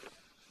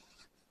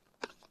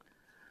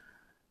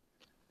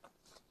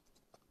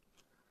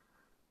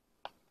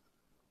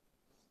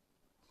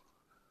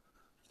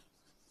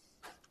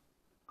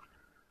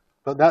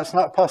 But that's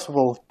not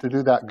possible to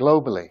do that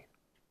globally.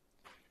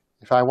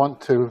 If I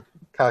want to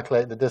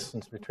calculate the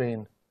distance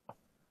between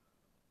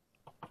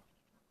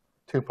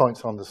 2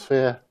 points on the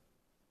sphere,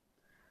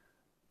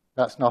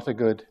 that's not a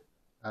good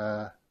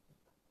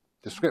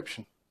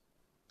description.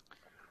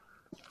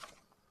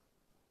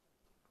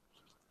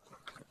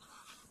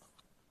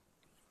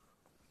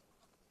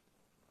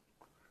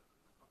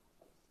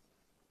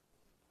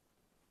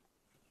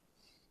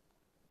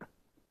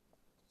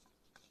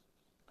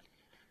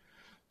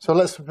 So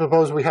let's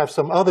suppose we have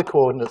some other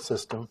coordinate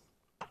system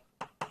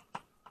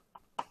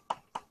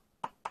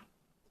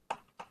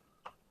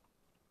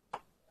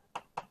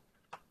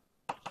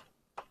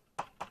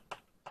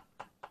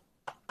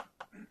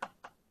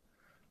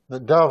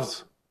that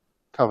does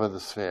cover the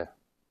sphere.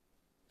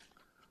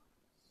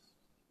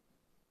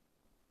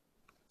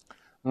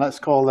 And let's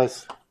call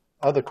this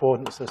other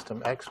coordinate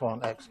system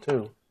x1,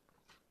 x2.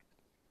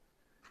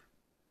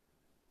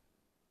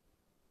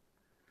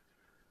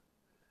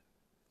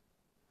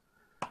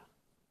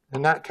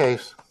 In that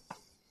case,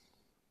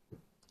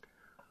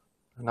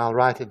 and I'll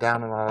write it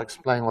down and I'll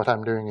explain what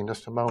I'm doing in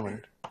just a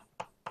moment.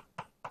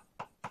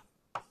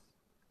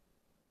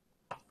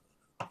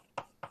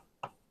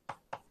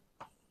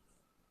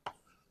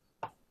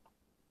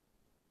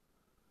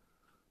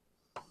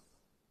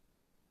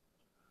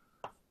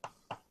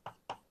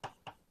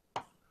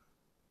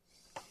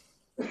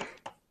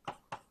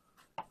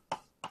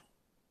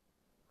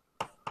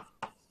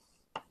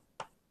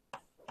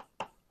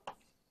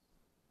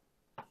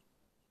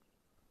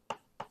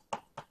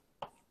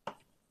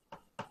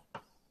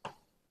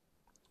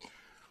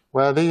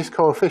 Where these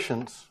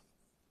coefficients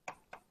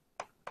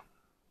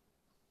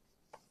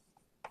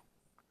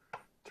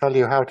tell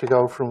you how to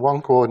go from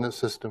one coordinate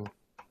system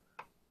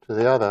to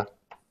the other.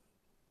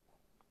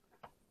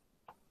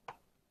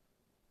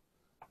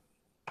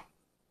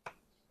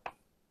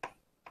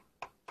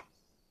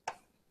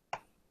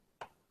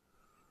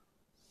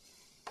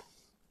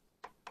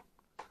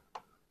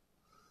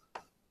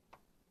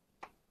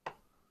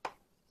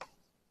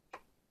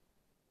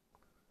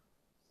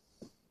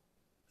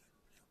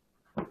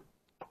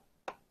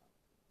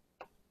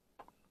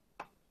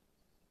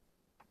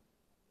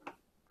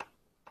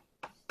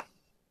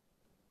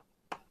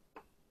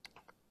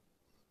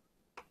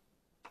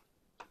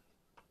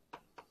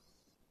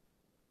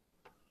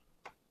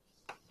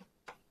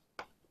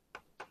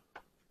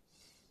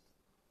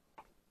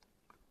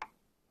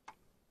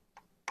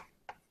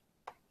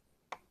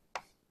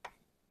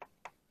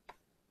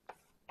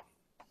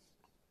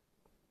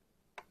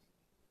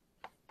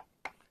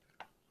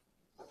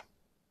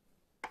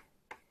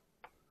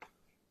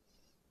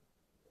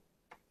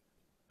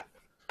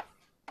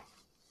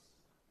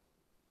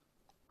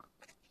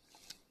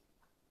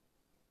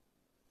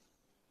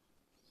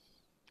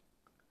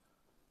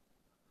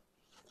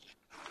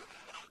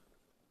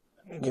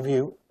 I'll give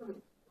you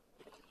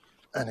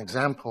an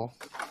example.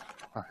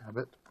 I have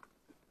it.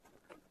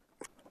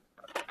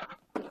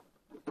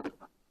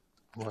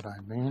 What I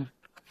mean.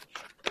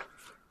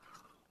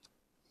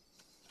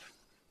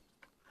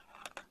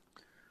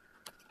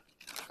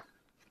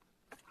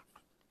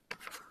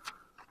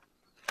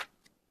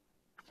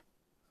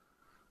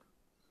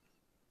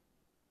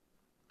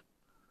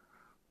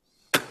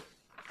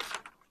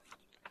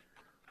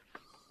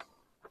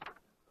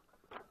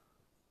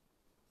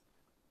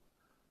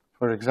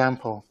 For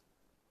example,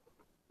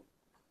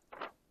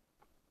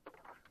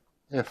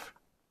 if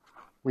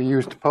we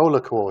used polar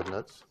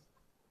coordinates,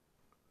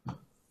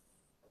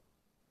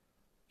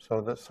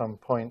 so that some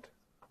point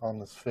on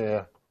the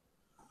sphere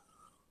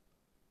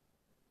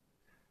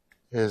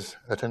is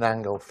at an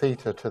angle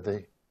theta to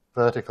the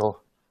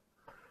vertical,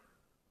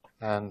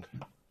 and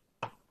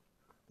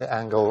the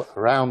angle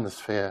around the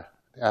sphere,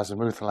 the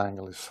azimuthal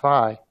angle, is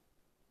phi,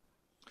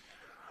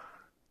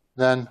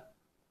 then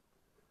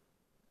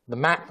the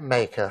map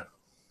maker,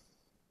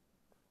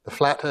 the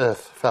flat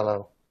earth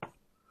fellow,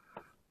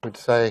 would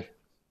say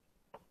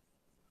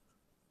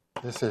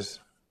this is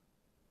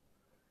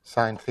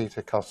sine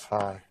theta cos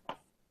phi,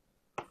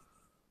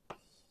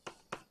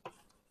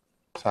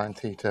 sine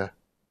theta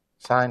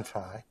sine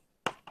phi,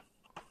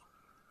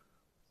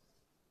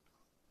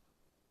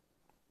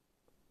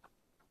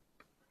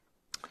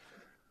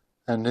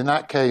 and in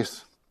that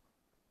case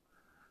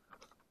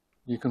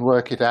you can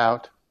work it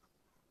out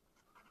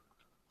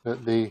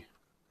that the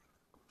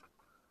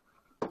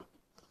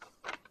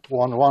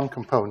 1,1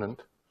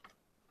 component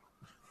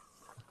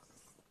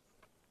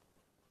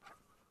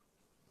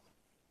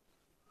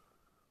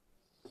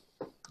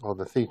or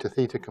the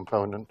theta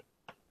component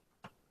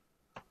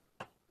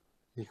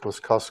equals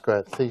cos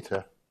squared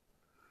theta.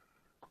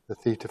 The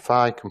theta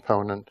phi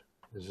component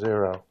is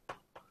 0,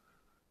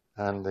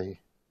 and the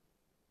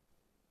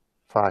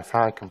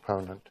phi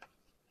component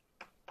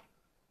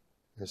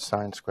is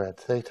sine squared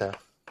theta.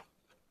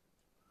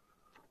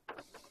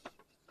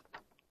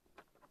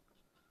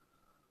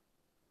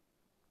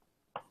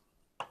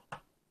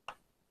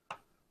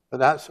 But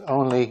that's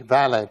only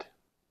valid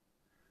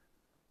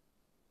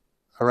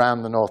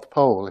around the North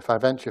Pole. If I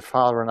venture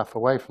far enough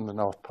away from the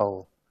North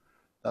Pole,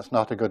 that's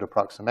not a good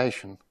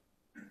approximation.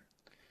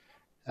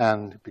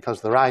 And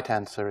because the right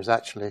answer is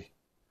actually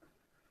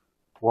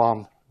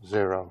 1,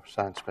 0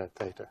 sine squared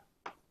theta.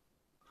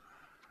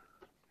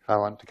 If I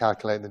want to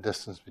calculate the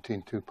distance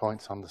between 2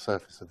 points on the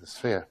surface of the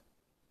sphere.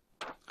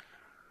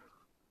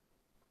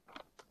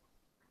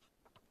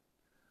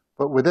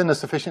 But within a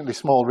sufficiently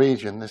small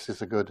region, this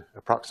is a good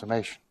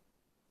approximation.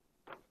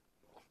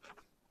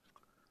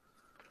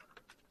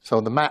 So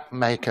the map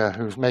maker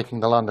who's making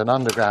the London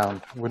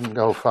Underground wouldn't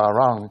go far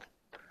wrong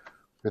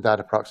with that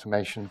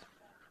approximation.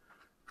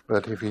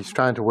 But if he's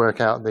trying to work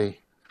out the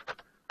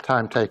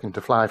time taken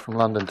to fly from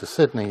London to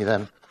Sydney,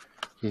 then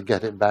he'd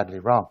get it badly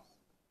wrong.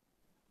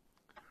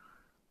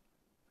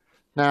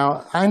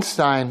 Now,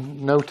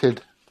 Einstein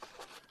noted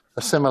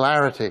a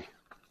similarity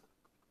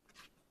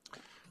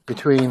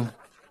between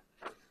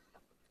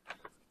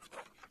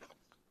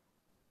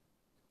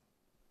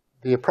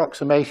the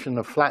approximation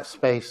of flat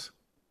space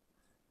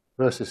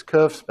versus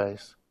curved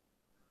space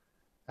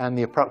and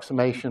the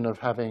approximation of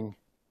having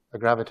a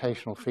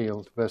gravitational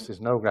field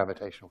versus no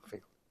gravitational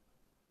field.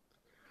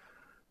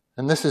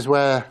 And this is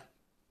where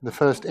the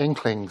first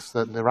inklings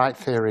that the right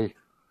theory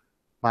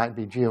might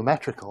be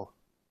geometrical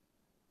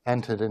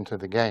entered into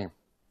the game.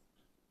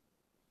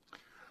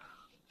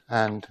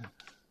 And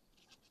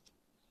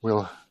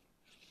we'll,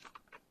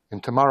 in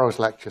tomorrow's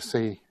lecture,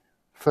 see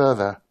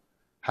further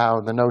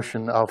how the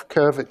notion of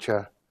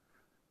curvature,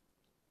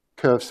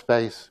 curved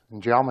space,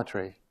 and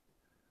geometry,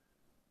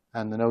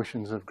 and the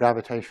notions of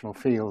gravitational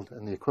field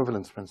and the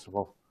equivalence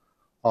principle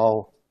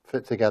all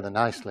fit together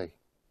nicely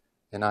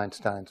in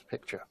Einstein's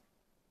picture.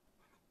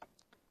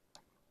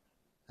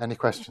 Any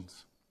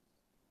questions?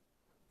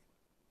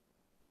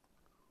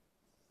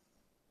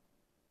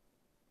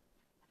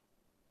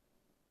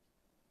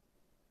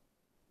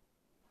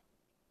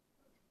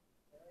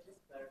 Can I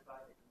just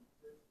clarify the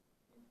indices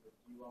in the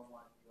G11,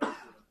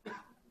 G12, and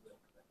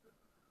G22?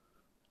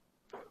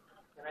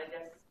 Can I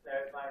just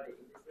clarify the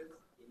indices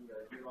in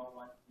your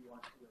G11, G12,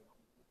 and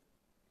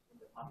in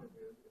the partial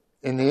derivative?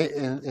 In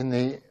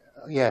the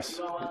yes,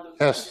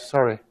 yes.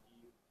 Sorry.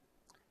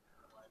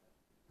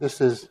 This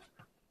is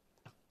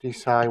d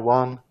psi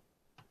 1,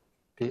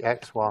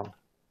 dx1.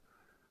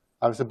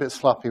 I was a bit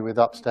sloppy with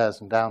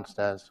upstairs and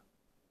downstairs.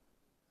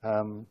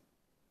 I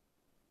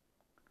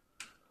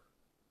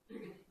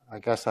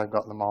guess I've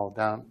got them all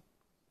down.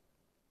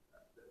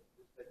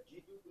 The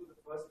G22, the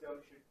first term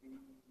should be.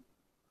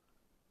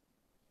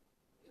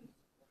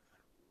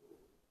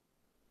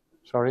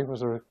 Sorry, was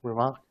there a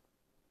remark?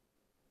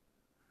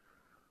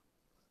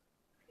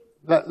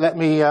 Let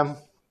me.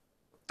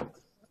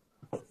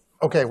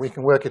 Okay, we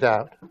can work it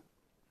out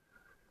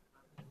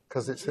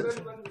because it's.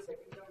 Even when the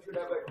second term should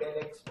have a del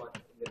x1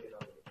 in the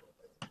denominator.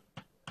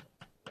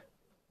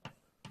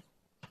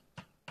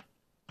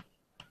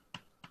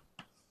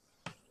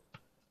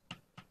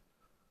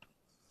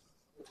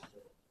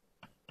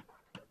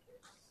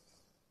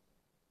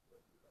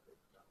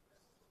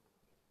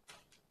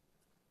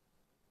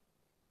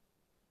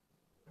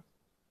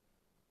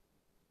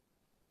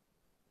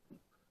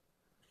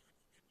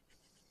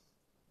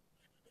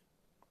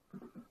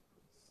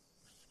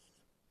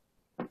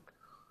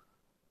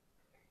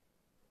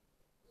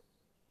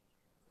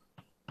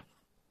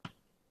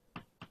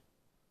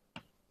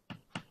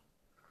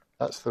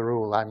 That's the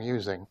rule I'm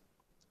using.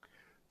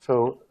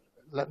 So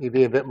let me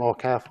be a bit more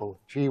careful.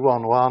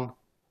 G11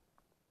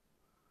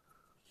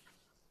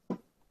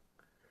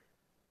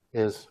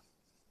 is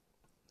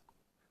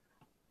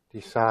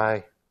d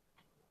psi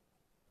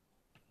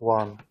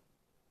 1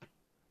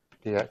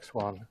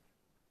 dx1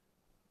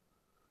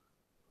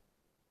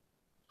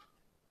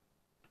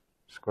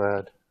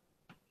 squared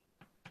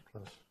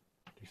plus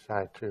d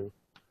psi 2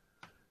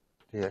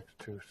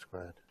 dx2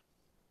 squared.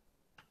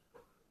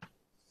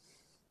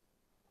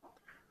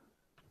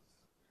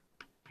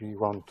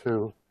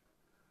 G12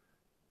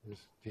 is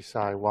d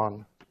psi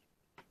 1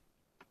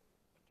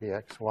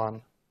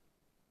 dx1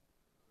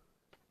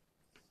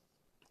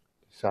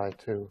 d psi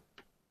 2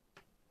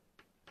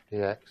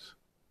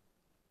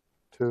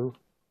 dx2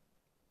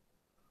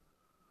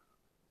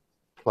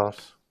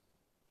 plus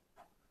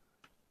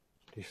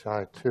d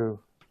psi 2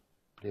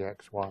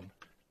 dx1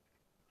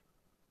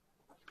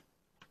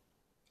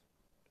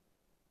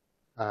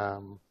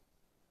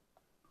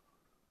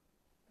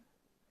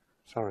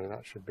 sorry,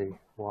 that should be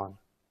 1.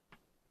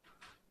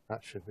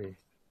 That should be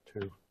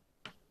 2.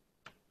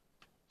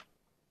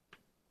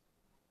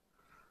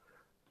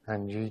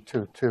 And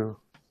G22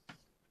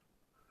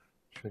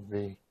 should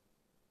be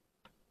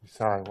d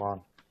psi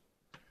 1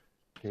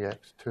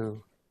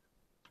 dx2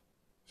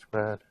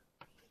 squared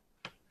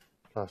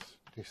plus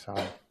d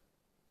psi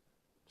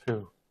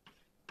 2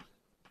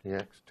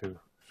 dx2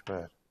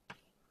 squared.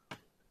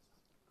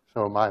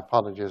 So my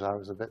apologies, I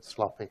was a bit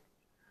sloppy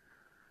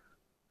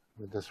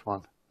with this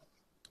one.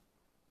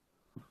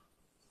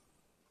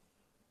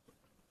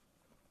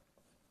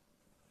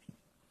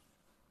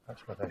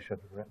 That's what I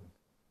should have written.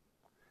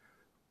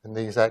 And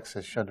these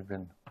x's should have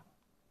been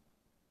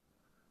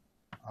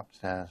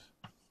upstairs.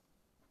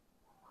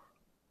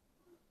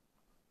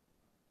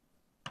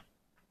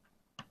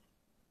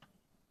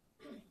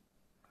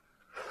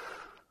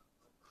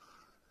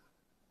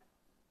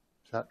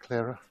 Is that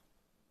clearer?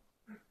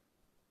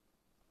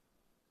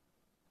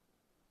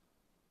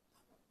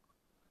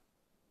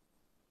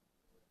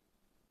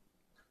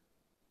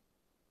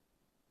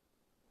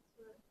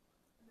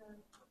 The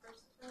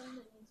first term in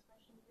the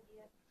expression for the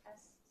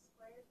s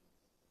squared,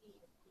 the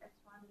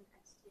x1 and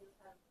x2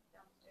 have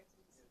downstairs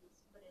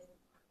indices, but in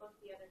both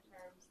the other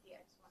terms, the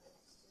x1 and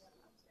x2 have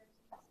upstairs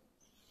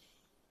indices.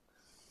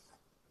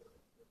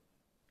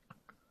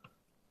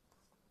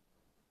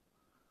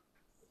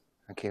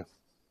 Thank you.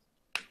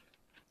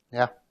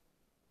 Yeah?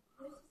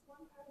 There's just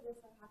one part of this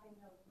I'm having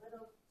a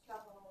little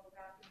trouble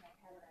wrapping my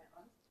head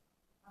around.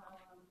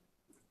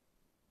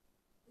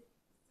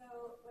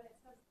 So when it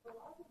says the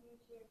laws of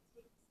nature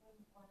take the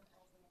same form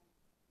as an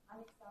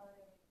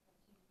unaccelerated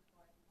continuous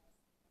coordinates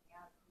in the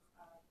absence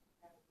of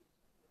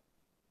gravitational field.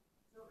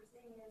 So what we're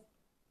saying is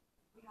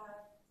we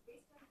have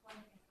space-time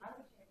one and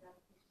arbitrary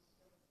gravitational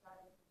field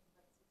starting with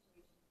like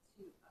situation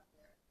 2 up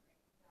there,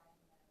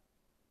 right?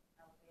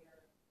 Down in the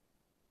elevator.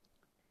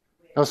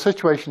 No,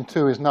 situation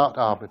 2 is not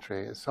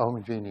arbitrary, it's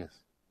homogeneous.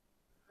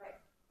 Right.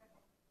 Okay.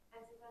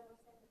 And so then we're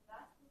saying that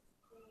that's the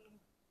same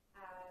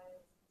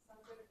as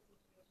some sort of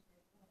situation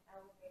in an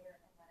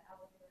elevator, and that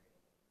elevator is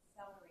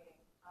accelerating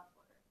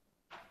upward.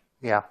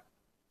 Yeah.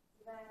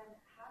 So then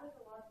how do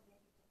the laws of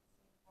nature take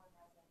the same form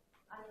as an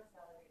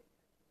unaccelerated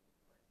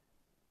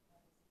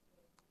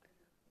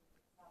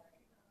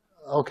coordinate?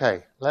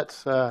 Okay,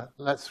 let's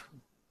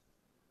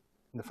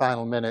in the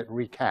final minute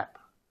recap.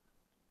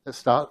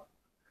 Let's start.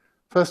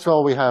 First of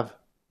all, we have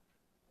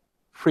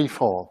free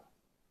fall.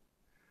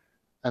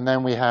 And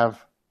then we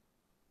have,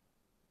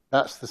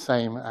 that's the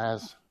same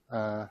as,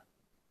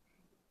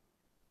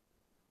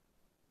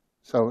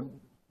 so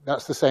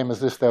that's the same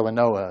as if there were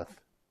no Earth.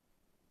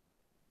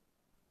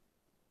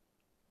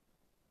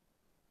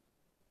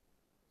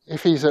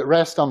 If he's at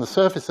rest on the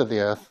surface of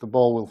the Earth, the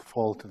ball will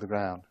fall to the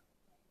ground.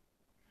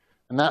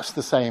 And that's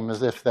the same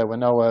as if there were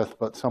no Earth,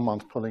 but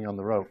someone's pulling on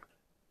the rope.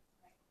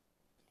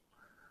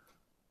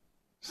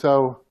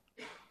 So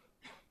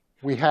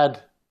we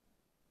had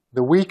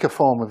the weaker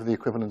form of the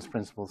equivalence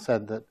principle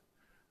said that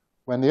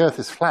when the Earth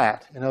is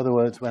flat, in other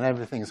words, when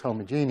everything is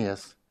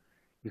homogeneous,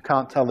 you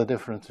can't tell the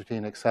difference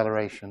between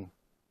acceleration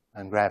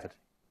and gravity.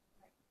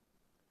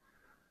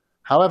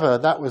 However,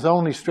 that was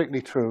only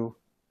strictly true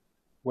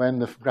when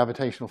the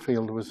gravitational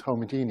field was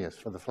homogeneous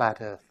for the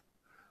flat Earth.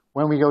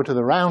 When we go to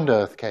the round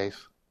Earth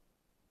case,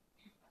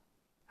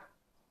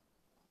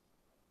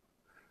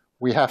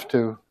 we have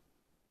to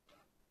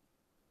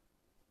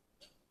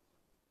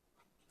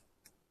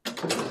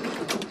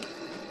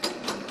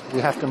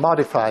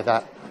modify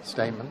that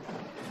statement.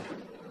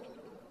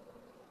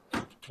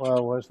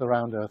 Well, where's the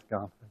round Earth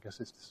gone? I guess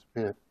it's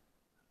disappeared.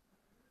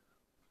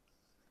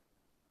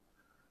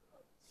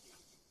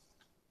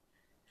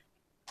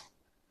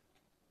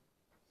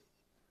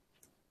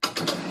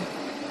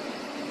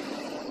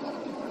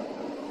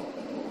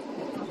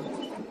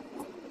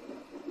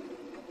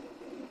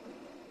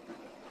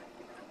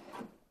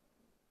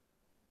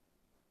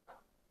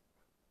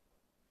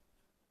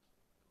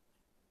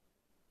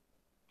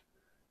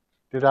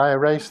 Did I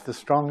erase the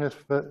strongest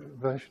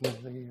version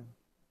of the...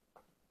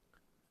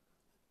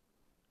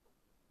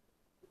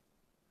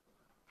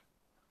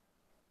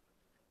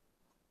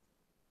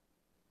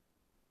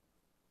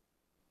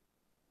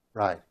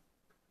 Right.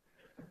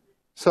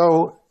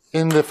 So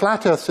in the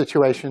flat Earth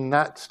situation,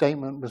 that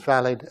statement was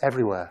valid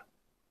everywhere,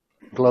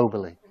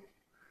 globally.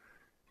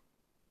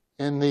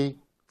 in the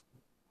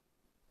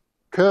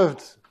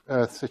curved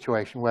Earth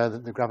situation where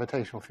the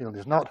gravitational field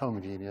is not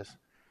homogeneous,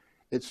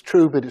 it's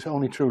true, but it's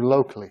only true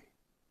locally.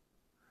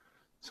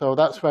 So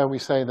that's where we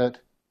say that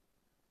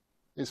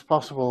it's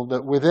possible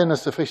that within a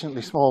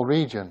sufficiently small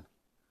region,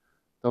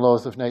 the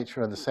laws of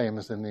nature are the same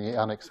as in the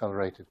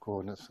unaccelerated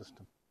coordinate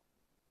system.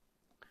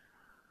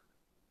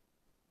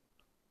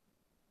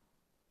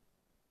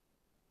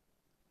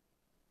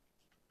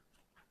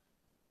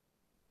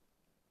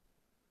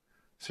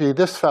 See,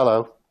 this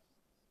fellow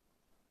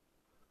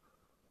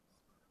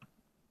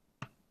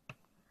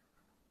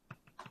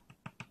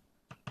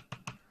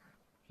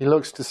he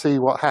looks to see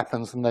what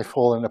happens, and they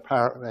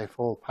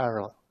fall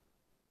parallel.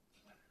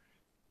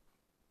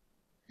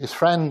 His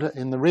friend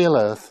in the real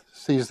Earth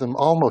sees them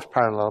almost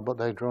parallel, but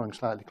they're drawing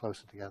slightly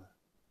closer together.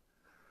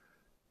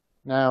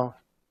 Now,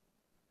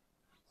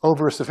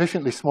 over a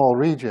sufficiently small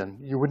region,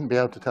 you wouldn't be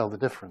able to tell the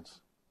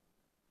difference.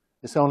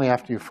 It's only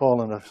after you've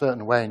fallen a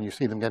certain way and you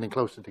see them getting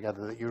closer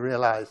together that you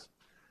realize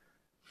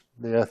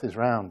the Earth is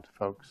round,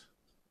 folks.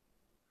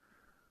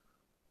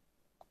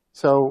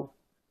 So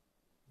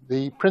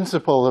the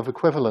principle of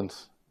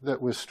equivalence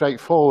that was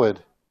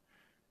straightforward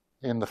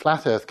in the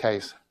flat Earth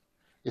case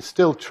is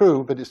still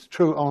true, but it's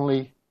true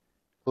only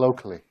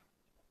locally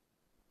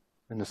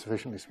in a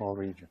sufficiently small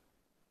region.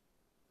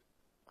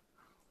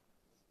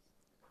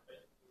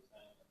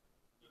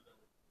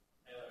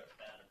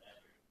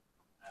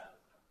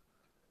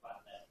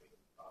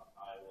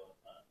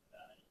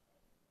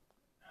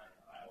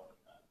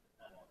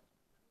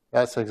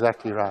 That's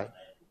exactly right.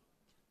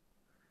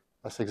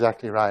 That's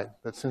exactly right.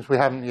 But since we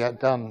haven't yet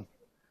done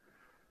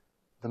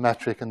the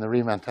metric and the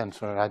Riemann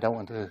tensor, I don't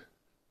want to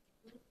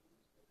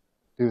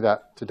do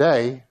that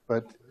today,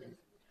 but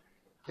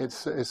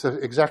it's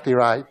exactly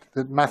right.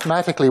 That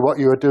mathematically what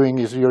you're doing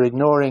is you're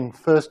ignoring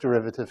first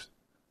derivatives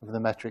of the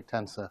metric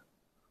tensor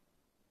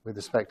with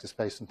respect to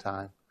space and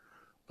time,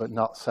 but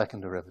not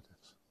second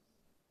derivatives.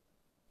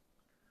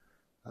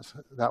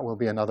 That will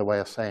be another way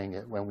of saying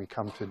it when we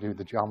come to do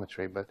the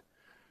geometry, but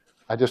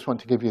I just want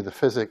to give you the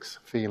physics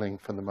feeling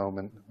for the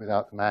moment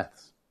without the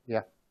maths.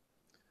 Yeah?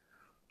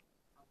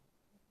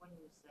 When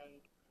you say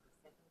the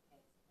second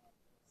case and the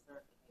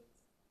third case,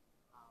 the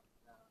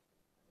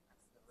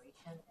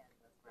acceleration and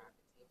the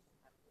gravitation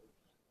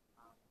evolution,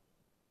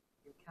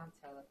 you can't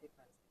tell the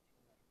difference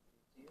between them.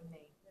 Do you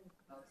make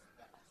both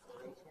the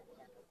acceleration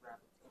and the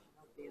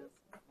gravitational fields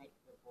make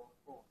the ball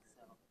fall?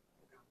 So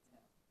you can't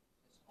tell.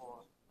 Just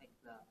or make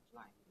the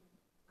line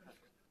cut.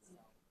 So you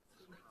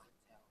can't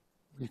tell.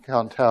 You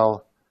can't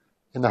tell.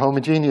 In the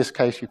homogeneous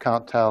case, you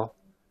can't tell.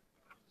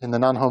 In the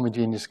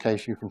non-homogeneous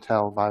case, you can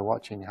tell by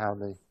watching how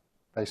the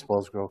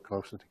baseballs grow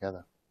closer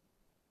together.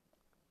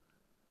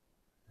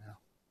 Yeah.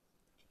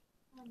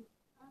 I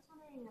was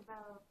wondering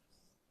about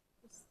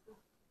the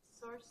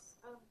source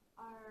of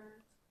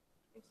our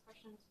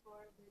expressions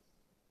for the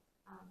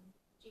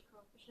G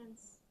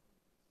coefficients,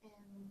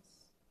 and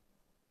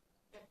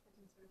that sort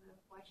of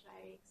why should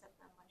I accept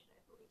them? Why should I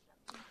believe them?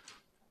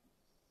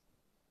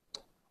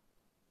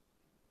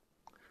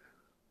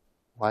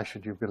 Why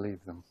should you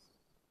believe them?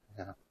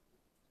 Yeah.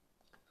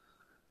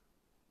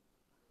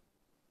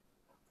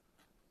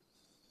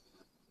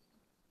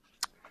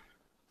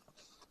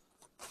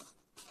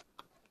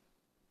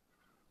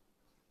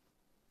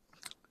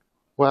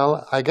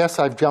 Well, I guess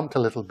I've jumped a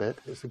little bit.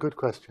 It's a good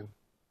question.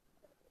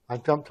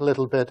 I've jumped a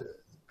little bit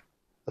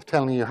of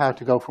telling you how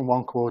to go from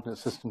one coordinate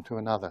system to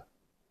another.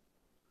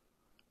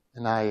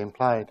 And I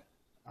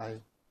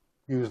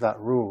used that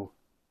rule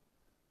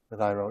that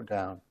I wrote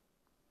down.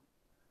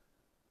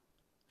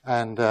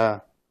 And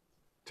to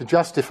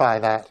justify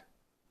that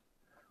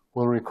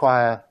will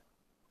require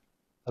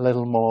a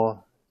little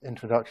more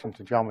introduction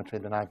to geometry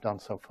than I've done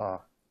so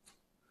far.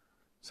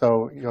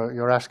 So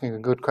you're asking a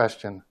good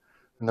question,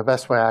 and the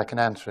best way I can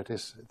answer it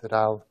is that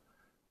I'll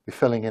be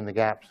filling in the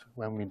gaps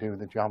when we do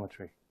the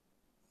geometry,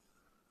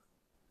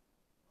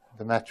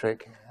 the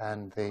metric,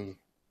 and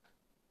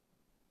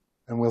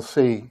we'll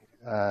see,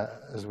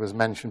 as was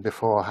mentioned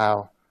before,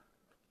 how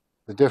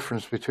the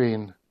difference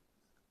between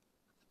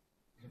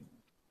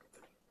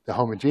the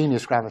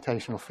homogeneous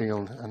gravitational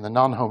field and the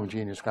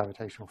non-homogeneous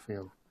gravitational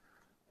field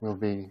will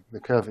be the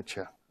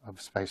curvature of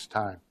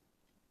space-time.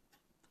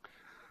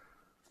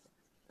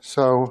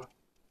 So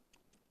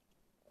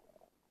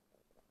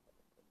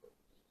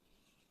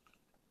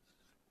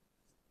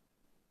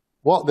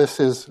what this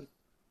is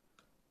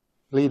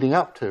leading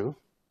up to,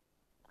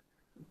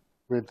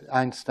 with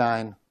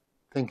Einstein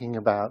thinking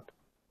about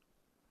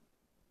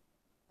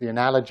the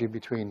analogy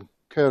between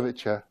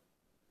curvature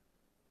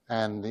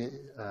and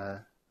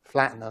the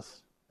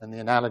flatness, and the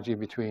analogy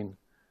between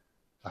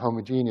a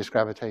homogeneous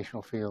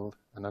gravitational field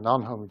and a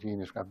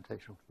non-homogeneous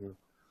gravitational field,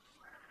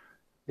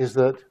 is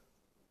that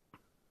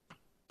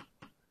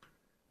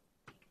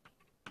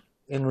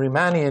in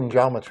Riemannian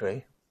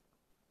geometry,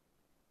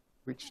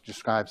 which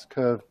describes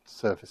curved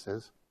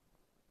surfaces,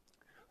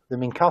 the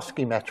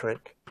Minkowski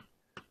metric,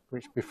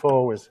 which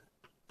before was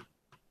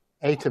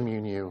eta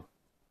mu nu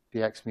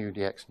dx mu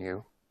dx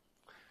nu,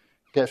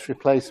 gets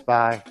replaced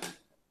by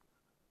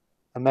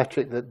a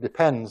metric that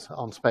depends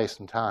on space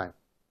and time,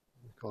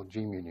 called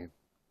G mu nu.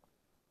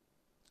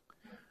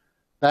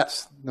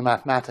 That's the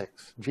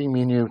mathematics. G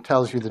mu nu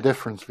tells you the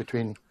difference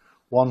between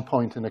one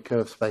point in a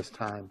curved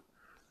space-time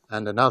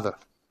and another.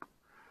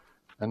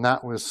 And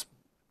that was,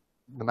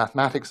 the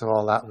mathematics of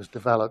all that was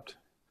developed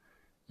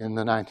in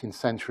the 19th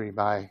century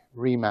by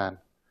Riemann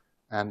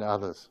and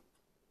others.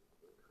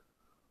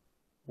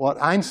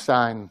 What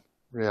Einstein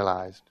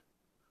realized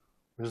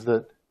was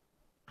that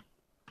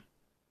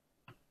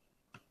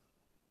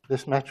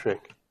this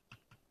metric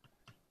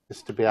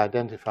is to be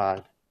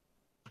identified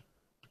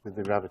with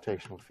the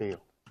gravitational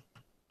field.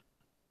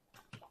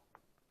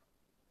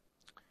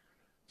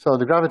 So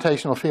the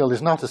gravitational field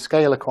is not a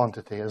scalar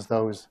quantity as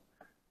those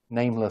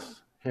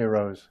nameless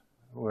heroes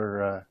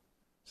were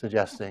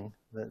suggesting,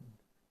 that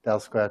del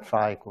squared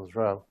phi equals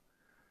rho.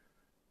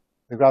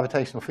 The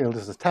gravitational field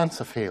is a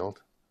tensor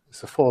field.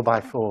 It's a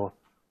 4x4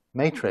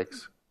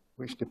 matrix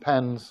which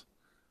depends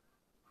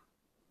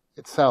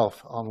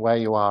itself on where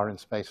you are in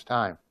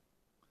space-time.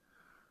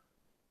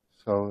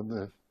 So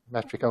the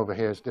metric over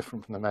here is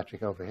different from the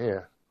metric over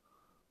here,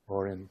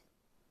 or in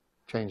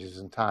changes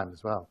in time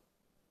as well.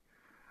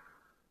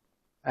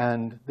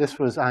 And this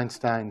was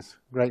Einstein's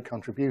great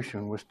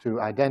contribution, was to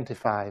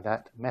identify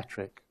that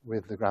metric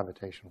with the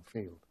gravitational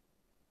field.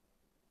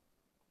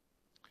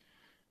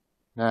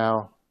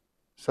 Now,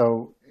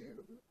 so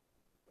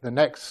the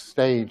next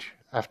stage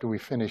after we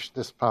finish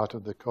this part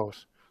of the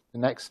course, the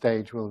next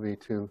stage will be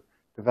to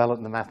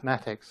develop the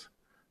mathematics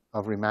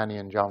of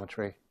Riemannian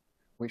geometry,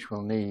 which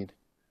we'll need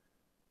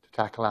to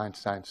tackle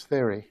Einstein's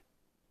theory.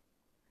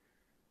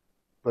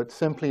 But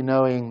simply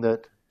knowing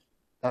that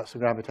that's the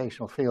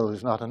gravitational field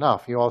is not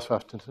enough. You also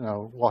have to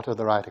know what are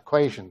the right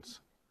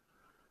equations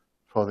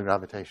for the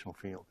gravitational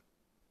field.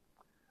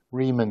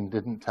 Riemann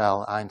didn't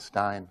tell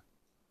Einstein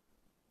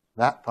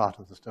that part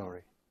of the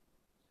story.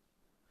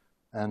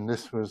 And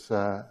this was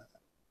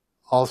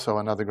also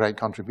another great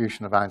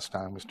contribution of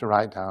Einstein, was to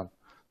write down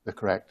the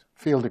correct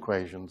field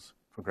equations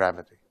for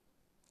gravity.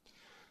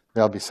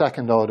 There'll be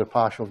second-order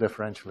partial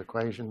differential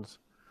equations,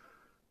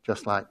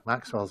 just like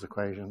Maxwell's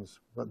equations,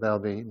 but there'll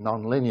be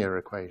nonlinear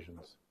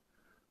equations.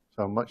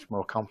 So much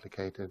more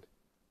complicated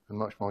and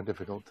much more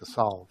difficult to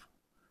solve.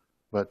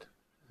 But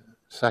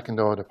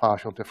second-order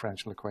partial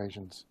differential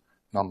equations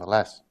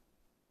nonetheless.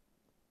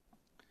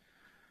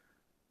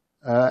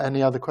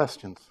 Any other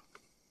questions?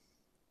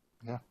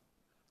 Yeah?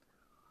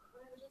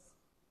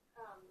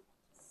 I'm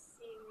just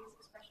seeing these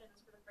expressions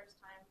for the first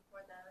time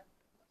for the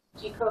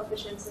G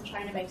coefficients and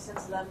trying to make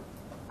sense of them.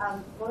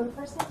 One of the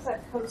first things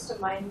that comes to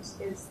mind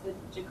is the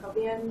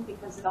Jacobian,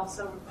 because it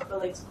also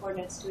relates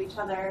coordinates to each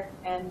other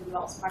and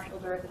involves partial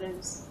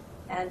derivatives.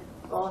 And,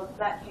 well, in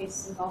that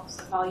case, involves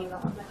the volume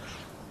element,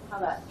 how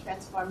that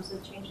transforms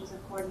with changes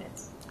of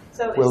coordinates.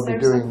 So We'll is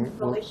there some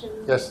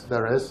relation? Yes,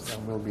 there is,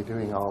 and we'll be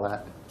doing all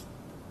that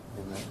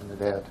in a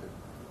day or two.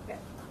 Okay.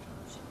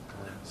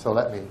 So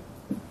let me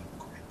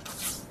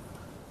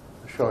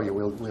show you.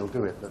 We'll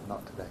do it, but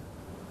not today.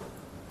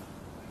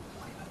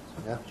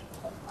 Yeah?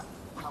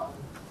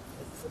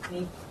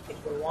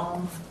 If we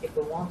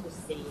want to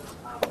see the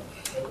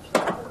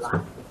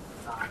light,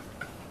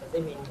 does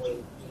it mean we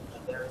need a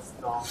very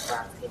strong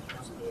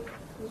gravitational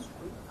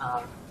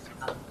field?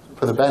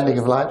 For the bending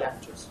of light? Yeah.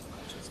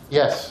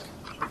 Yes.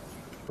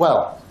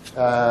 Well,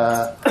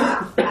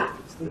 I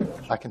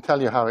can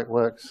tell you how it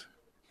works.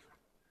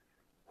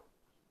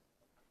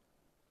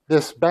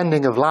 This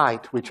bending of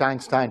light, which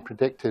Einstein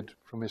predicted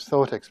from his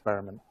thought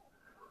experiment,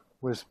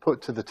 was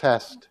put to the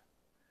test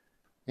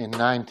in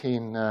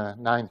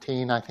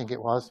 1919, I think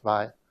it was,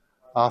 by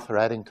Arthur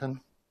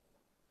Eddington.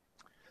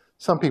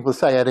 Some people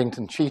say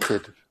Eddington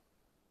cheated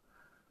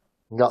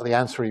and got the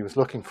answer he was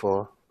looking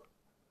for.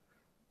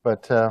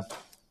 But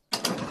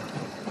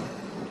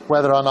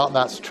whether or not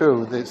that's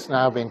true, it's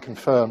now been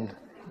confirmed.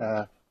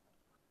 And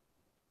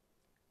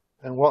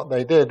what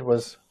they did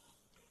was,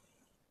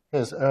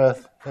 here's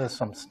Earth, here's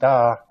some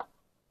star.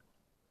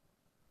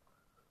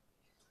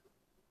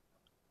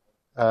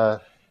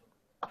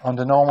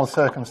 Under normal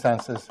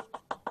circumstances,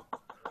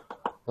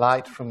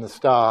 light from the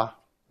star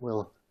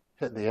will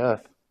hit the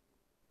Earth.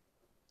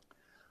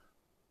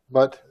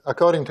 But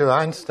according to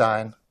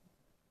Einstein,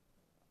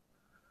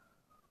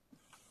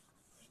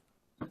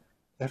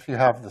 if you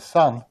have the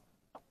sun,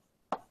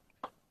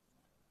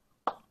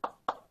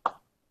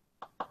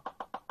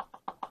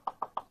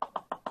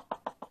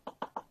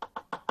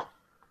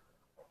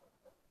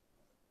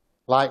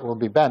 light will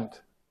be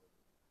bent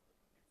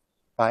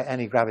by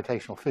any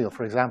gravitational field.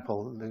 For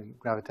example, the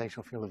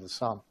gravitational field of the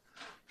sun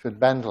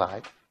should bend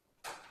light.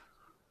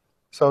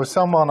 So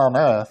someone on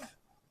Earth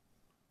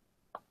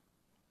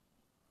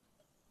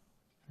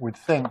would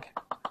think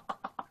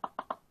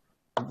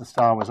that the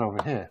star was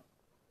over here.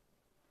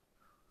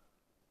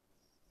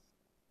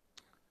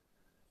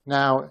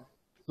 Now,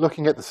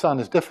 looking at the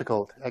sun is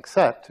difficult,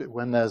 except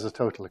when there's a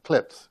total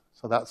eclipse.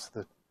 So that's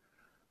the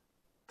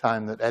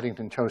time that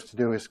Eddington chose to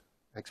do his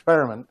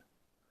experiment.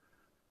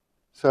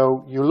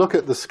 So you look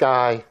at the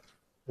sky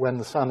when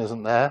the sun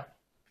isn't there,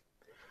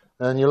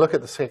 Then you look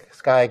at the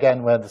sky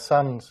again where the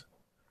sun's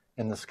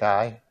in the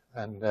sky,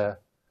 and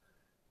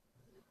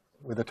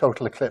with a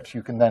total eclipse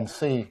you can then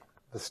see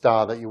the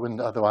star that you wouldn't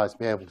otherwise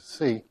be able to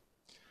see.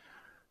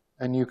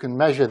 And you can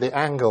measure the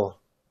angle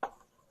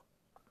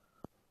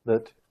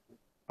that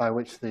by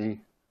which the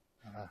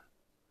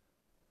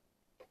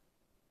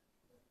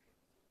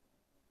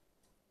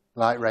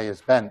light ray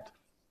is bent,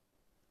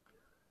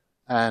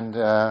 and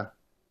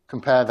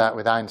compare that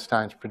with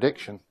Einstein's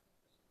prediction.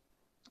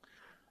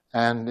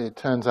 And it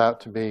turns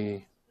out to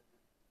be,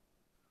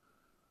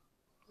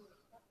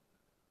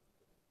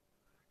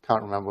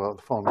 can't remember what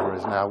the formula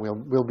is now.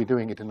 We'll be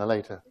doing it in a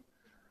later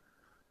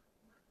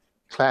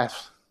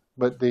class,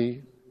 but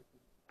the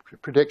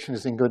prediction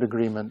is in good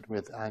agreement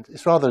with Einstein.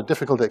 It's rather a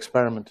difficult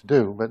experiment to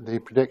do, but the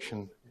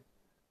prediction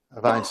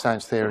of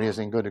Einstein's theory is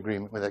in good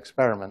agreement with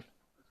experiment.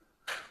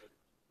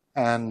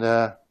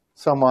 And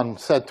someone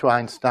said to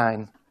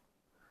Einstein,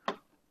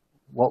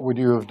 what would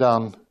you have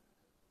done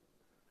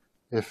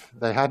if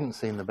they hadn't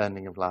seen the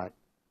bending of light?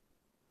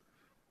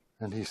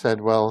 And he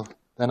said, well,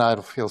 then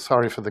I'd feel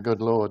sorry for the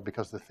good Lord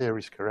because the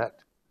theory's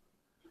correct.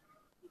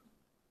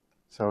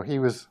 So he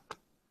was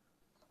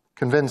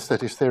convinced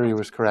that his theory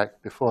was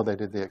correct before they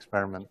did the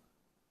experiment.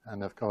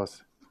 And of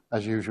course,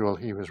 as usual,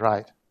 he was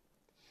right.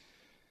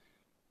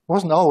 He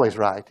wasn't always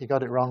right. He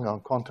got it wrong on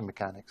quantum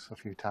mechanics a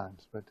few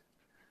times, but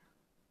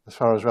as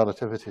far as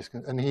relativity is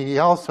concerned. And he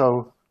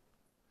also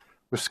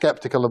was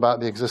skeptical about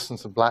the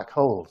existence of black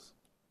holes.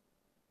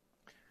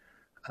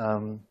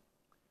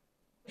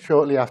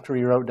 Shortly after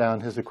he wrote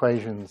down his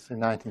equations in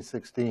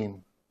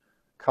 1916,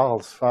 Carl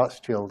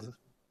Schwarzschild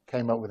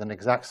came up with an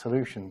exact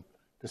solution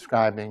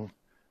describing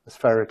a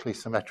spherically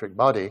symmetric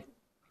body,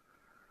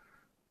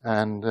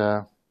 and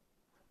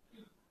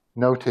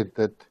noted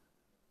that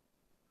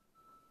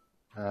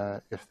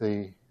if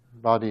the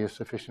body is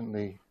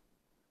sufficiently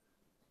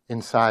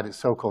inside its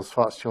so-called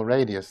Schwarzschild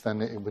radius,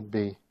 then it would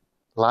be,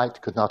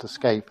 light could not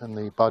escape and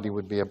the body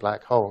would be a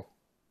black hole.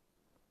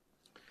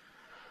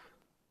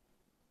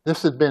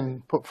 This had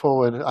been put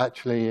forward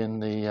actually in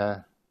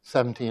the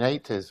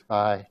 1780s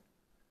by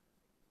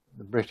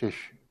the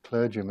British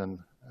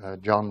clergyman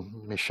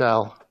John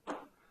Michel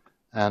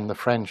and the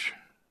French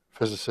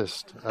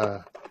physicist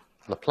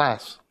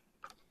Laplace,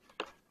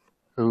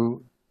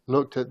 who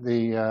looked at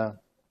the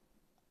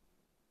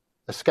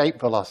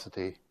escape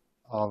velocity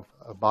of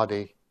a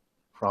body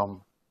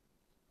from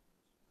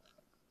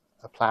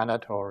a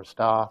planet or a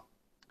star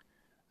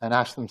and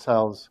asked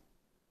themselves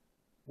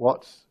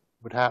what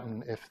would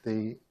happen if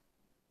the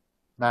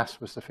mass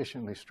was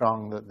sufficiently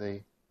strong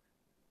and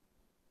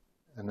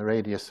the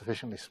radius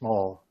sufficiently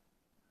small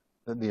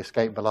that the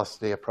escape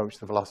velocity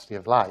approached the velocity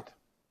of light.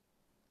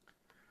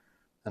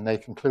 And they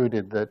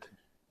concluded that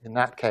in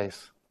that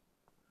case,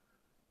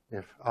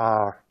 if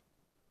r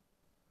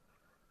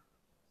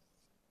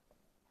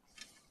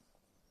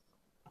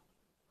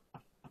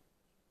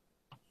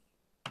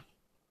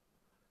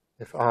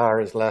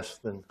is less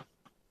than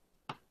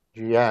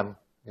gm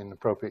in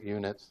appropriate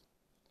units,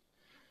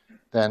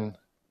 then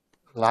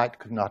light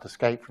could not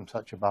escape from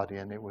such a body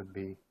and it would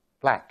be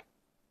black,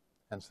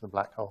 hence the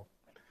black hole.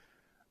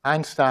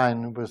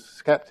 Einstein was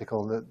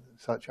skeptical that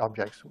such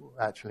objects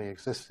actually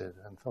existed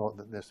and thought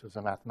that this was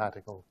a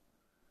mathematical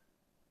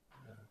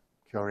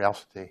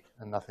curiosity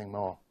and nothing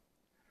more.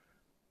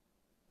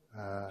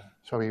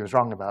 So he was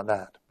wrong about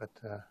that, but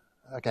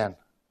again,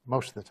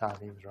 most of the time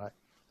he was right.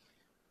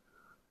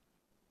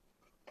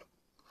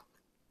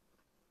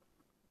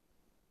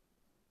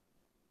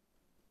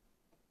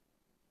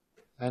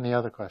 Any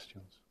other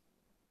questions?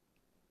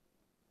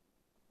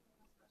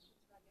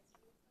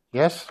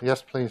 Yes,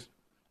 yes, please.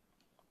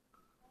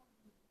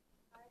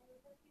 I have a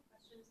few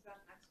questions about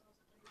Maxwell's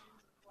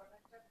equations for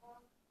vector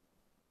form.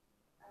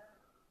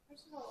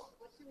 First of all,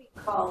 what do we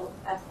call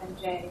F and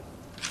J?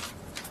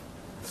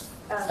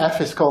 F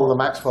is called the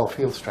Maxwell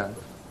field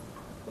strength.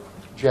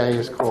 J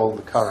is called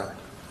the current,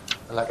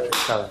 electric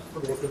current.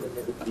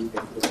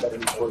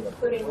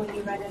 Including when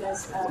you write it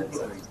as a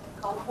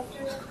column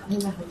vector?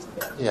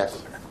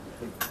 Yes.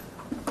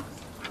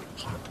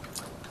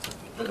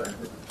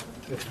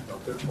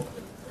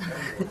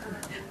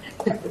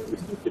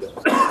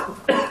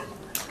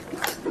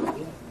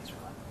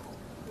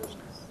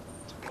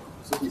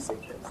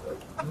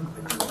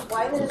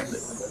 Why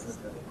does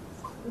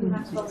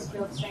Maxwell's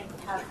field strength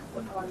have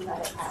the form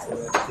that it has?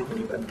 It's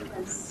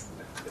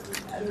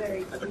a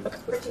very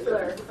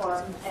particular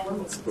form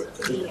and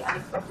to me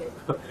unexpected.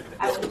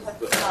 I would have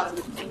thought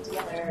of putting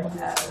together a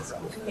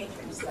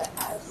matrix that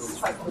has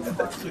twice the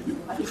form.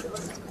 Why does it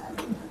look like that?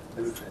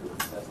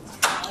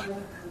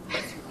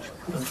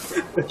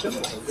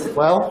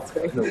 Well,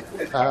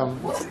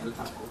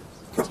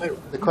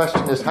 the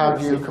question is how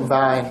do you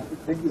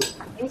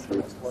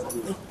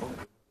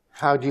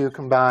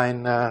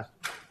combine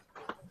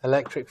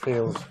electric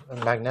fields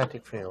and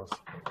magnetic fields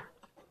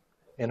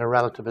in a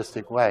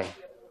relativistic way?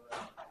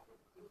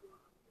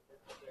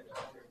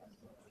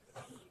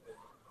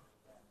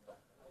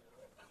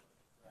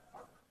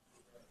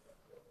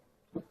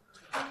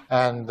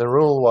 And the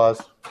rule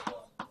was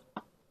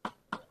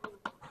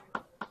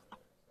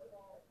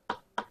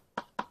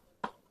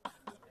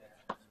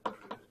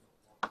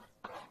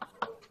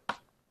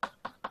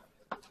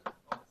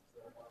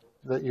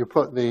that you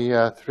put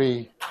the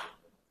three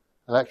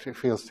electric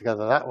fields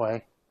together that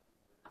way,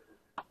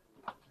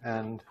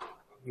 and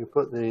you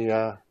put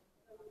the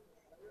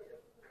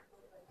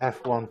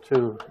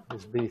F12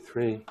 is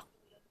B3,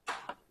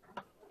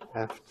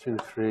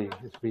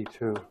 F23 is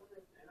B2,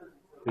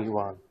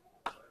 B1,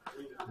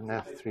 and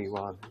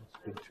F31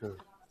 is B2.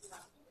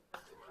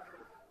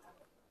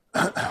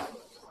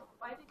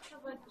 Why did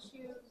someone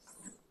choose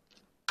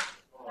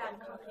that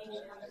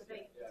combination?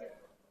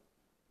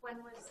 When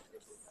was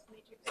this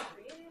matrix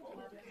created?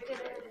 Who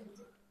created it? And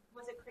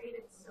was it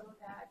created so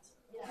that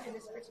in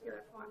this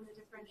particular form the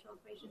differential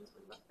equations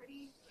would look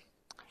pretty?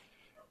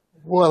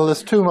 Well,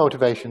 there's two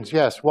motivations.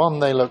 Yes, one,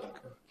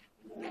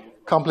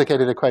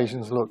 complicated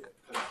equations look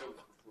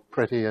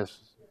pretty as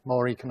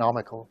more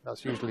economical.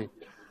 That's usually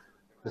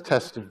the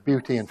test of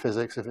beauty in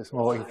physics, if it's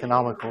more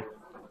economical.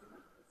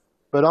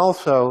 But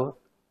also,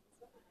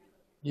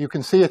 you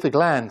can see at a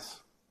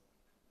glance,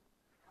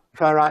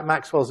 if I write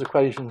Maxwell's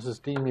equations as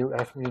d mu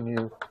f mu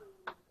nu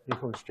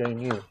equals j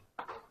nu,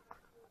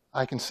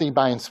 I can see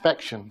by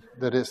inspection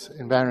that it's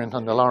invariant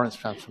under Lorentz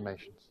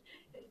transformations,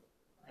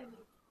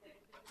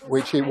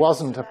 which it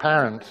wasn't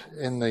apparent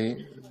in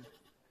the,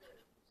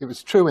 it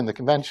was true in the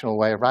conventional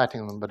way of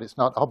writing them, but it's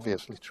not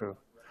obviously true.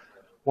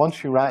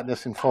 Once you write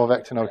this in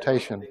four-vector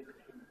notation,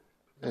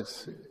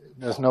 there's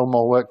no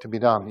more work to be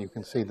done. You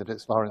can see that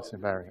it's Lorentz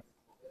invariant.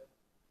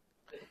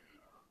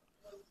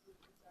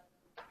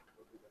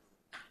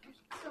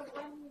 So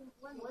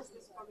when was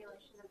this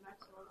formulation of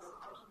Maxwell's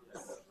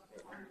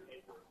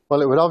equations?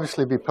 Well, it would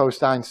obviously be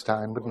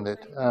post-Einstein, wouldn't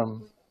it?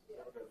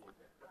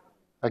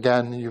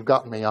 Again, you've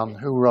got me on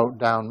who wrote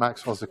down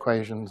Maxwell's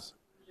equations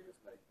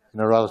in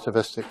a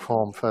relativistic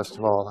form, first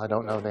of all. I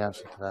don't know the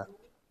answer to that.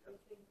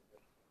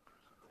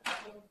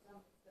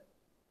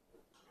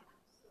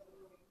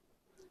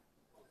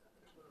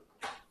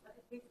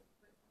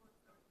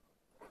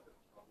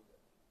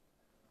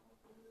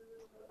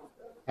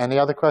 Any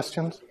other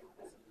questions?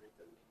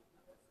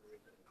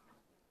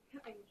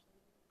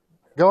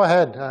 Go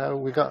ahead.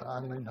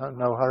 I'm in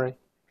no hurry.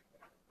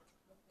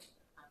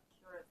 I'm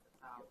curious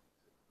about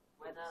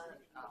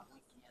whether we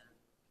can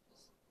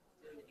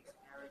do the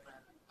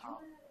experiment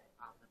of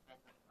the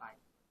phantom light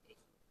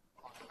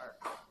on Earth.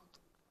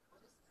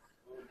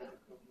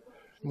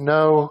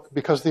 No,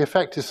 because the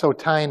effect is so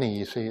tiny,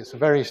 you see. It's a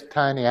very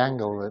tiny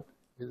angle that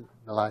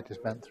the light is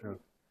bent through.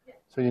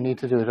 So you need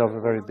to do it over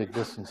very big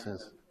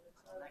distances.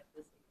 Like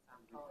this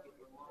example, if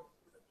we want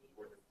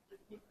to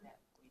see that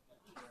we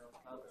will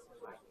go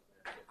to like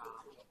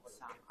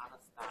some other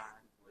star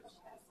which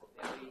has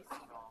very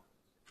strong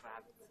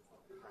gravity.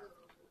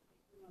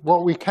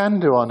 What we can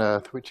do on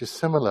Earth, which is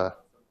similar,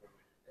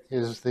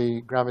 is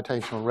the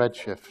gravitational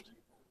redshift.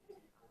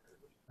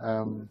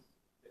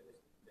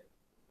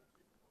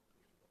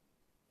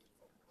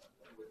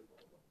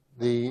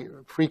 The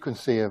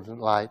frequency of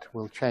light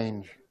will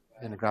change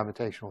in a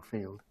gravitational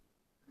field.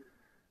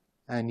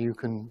 And you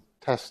can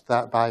test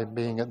that by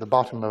being at the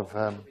bottom of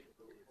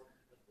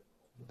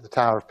the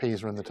Tower of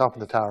Pisa and the top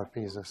of the Tower of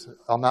Pisa. So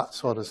on that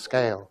sort of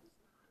scale,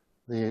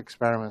 the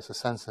experiments are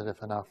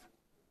sensitive enough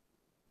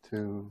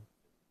to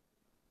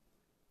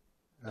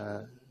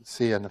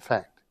see an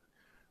effect.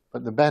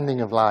 But the bending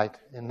of light,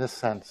 in this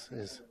sense,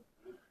 is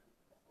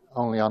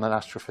only on an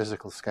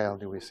astrophysical scale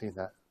do we see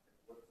that.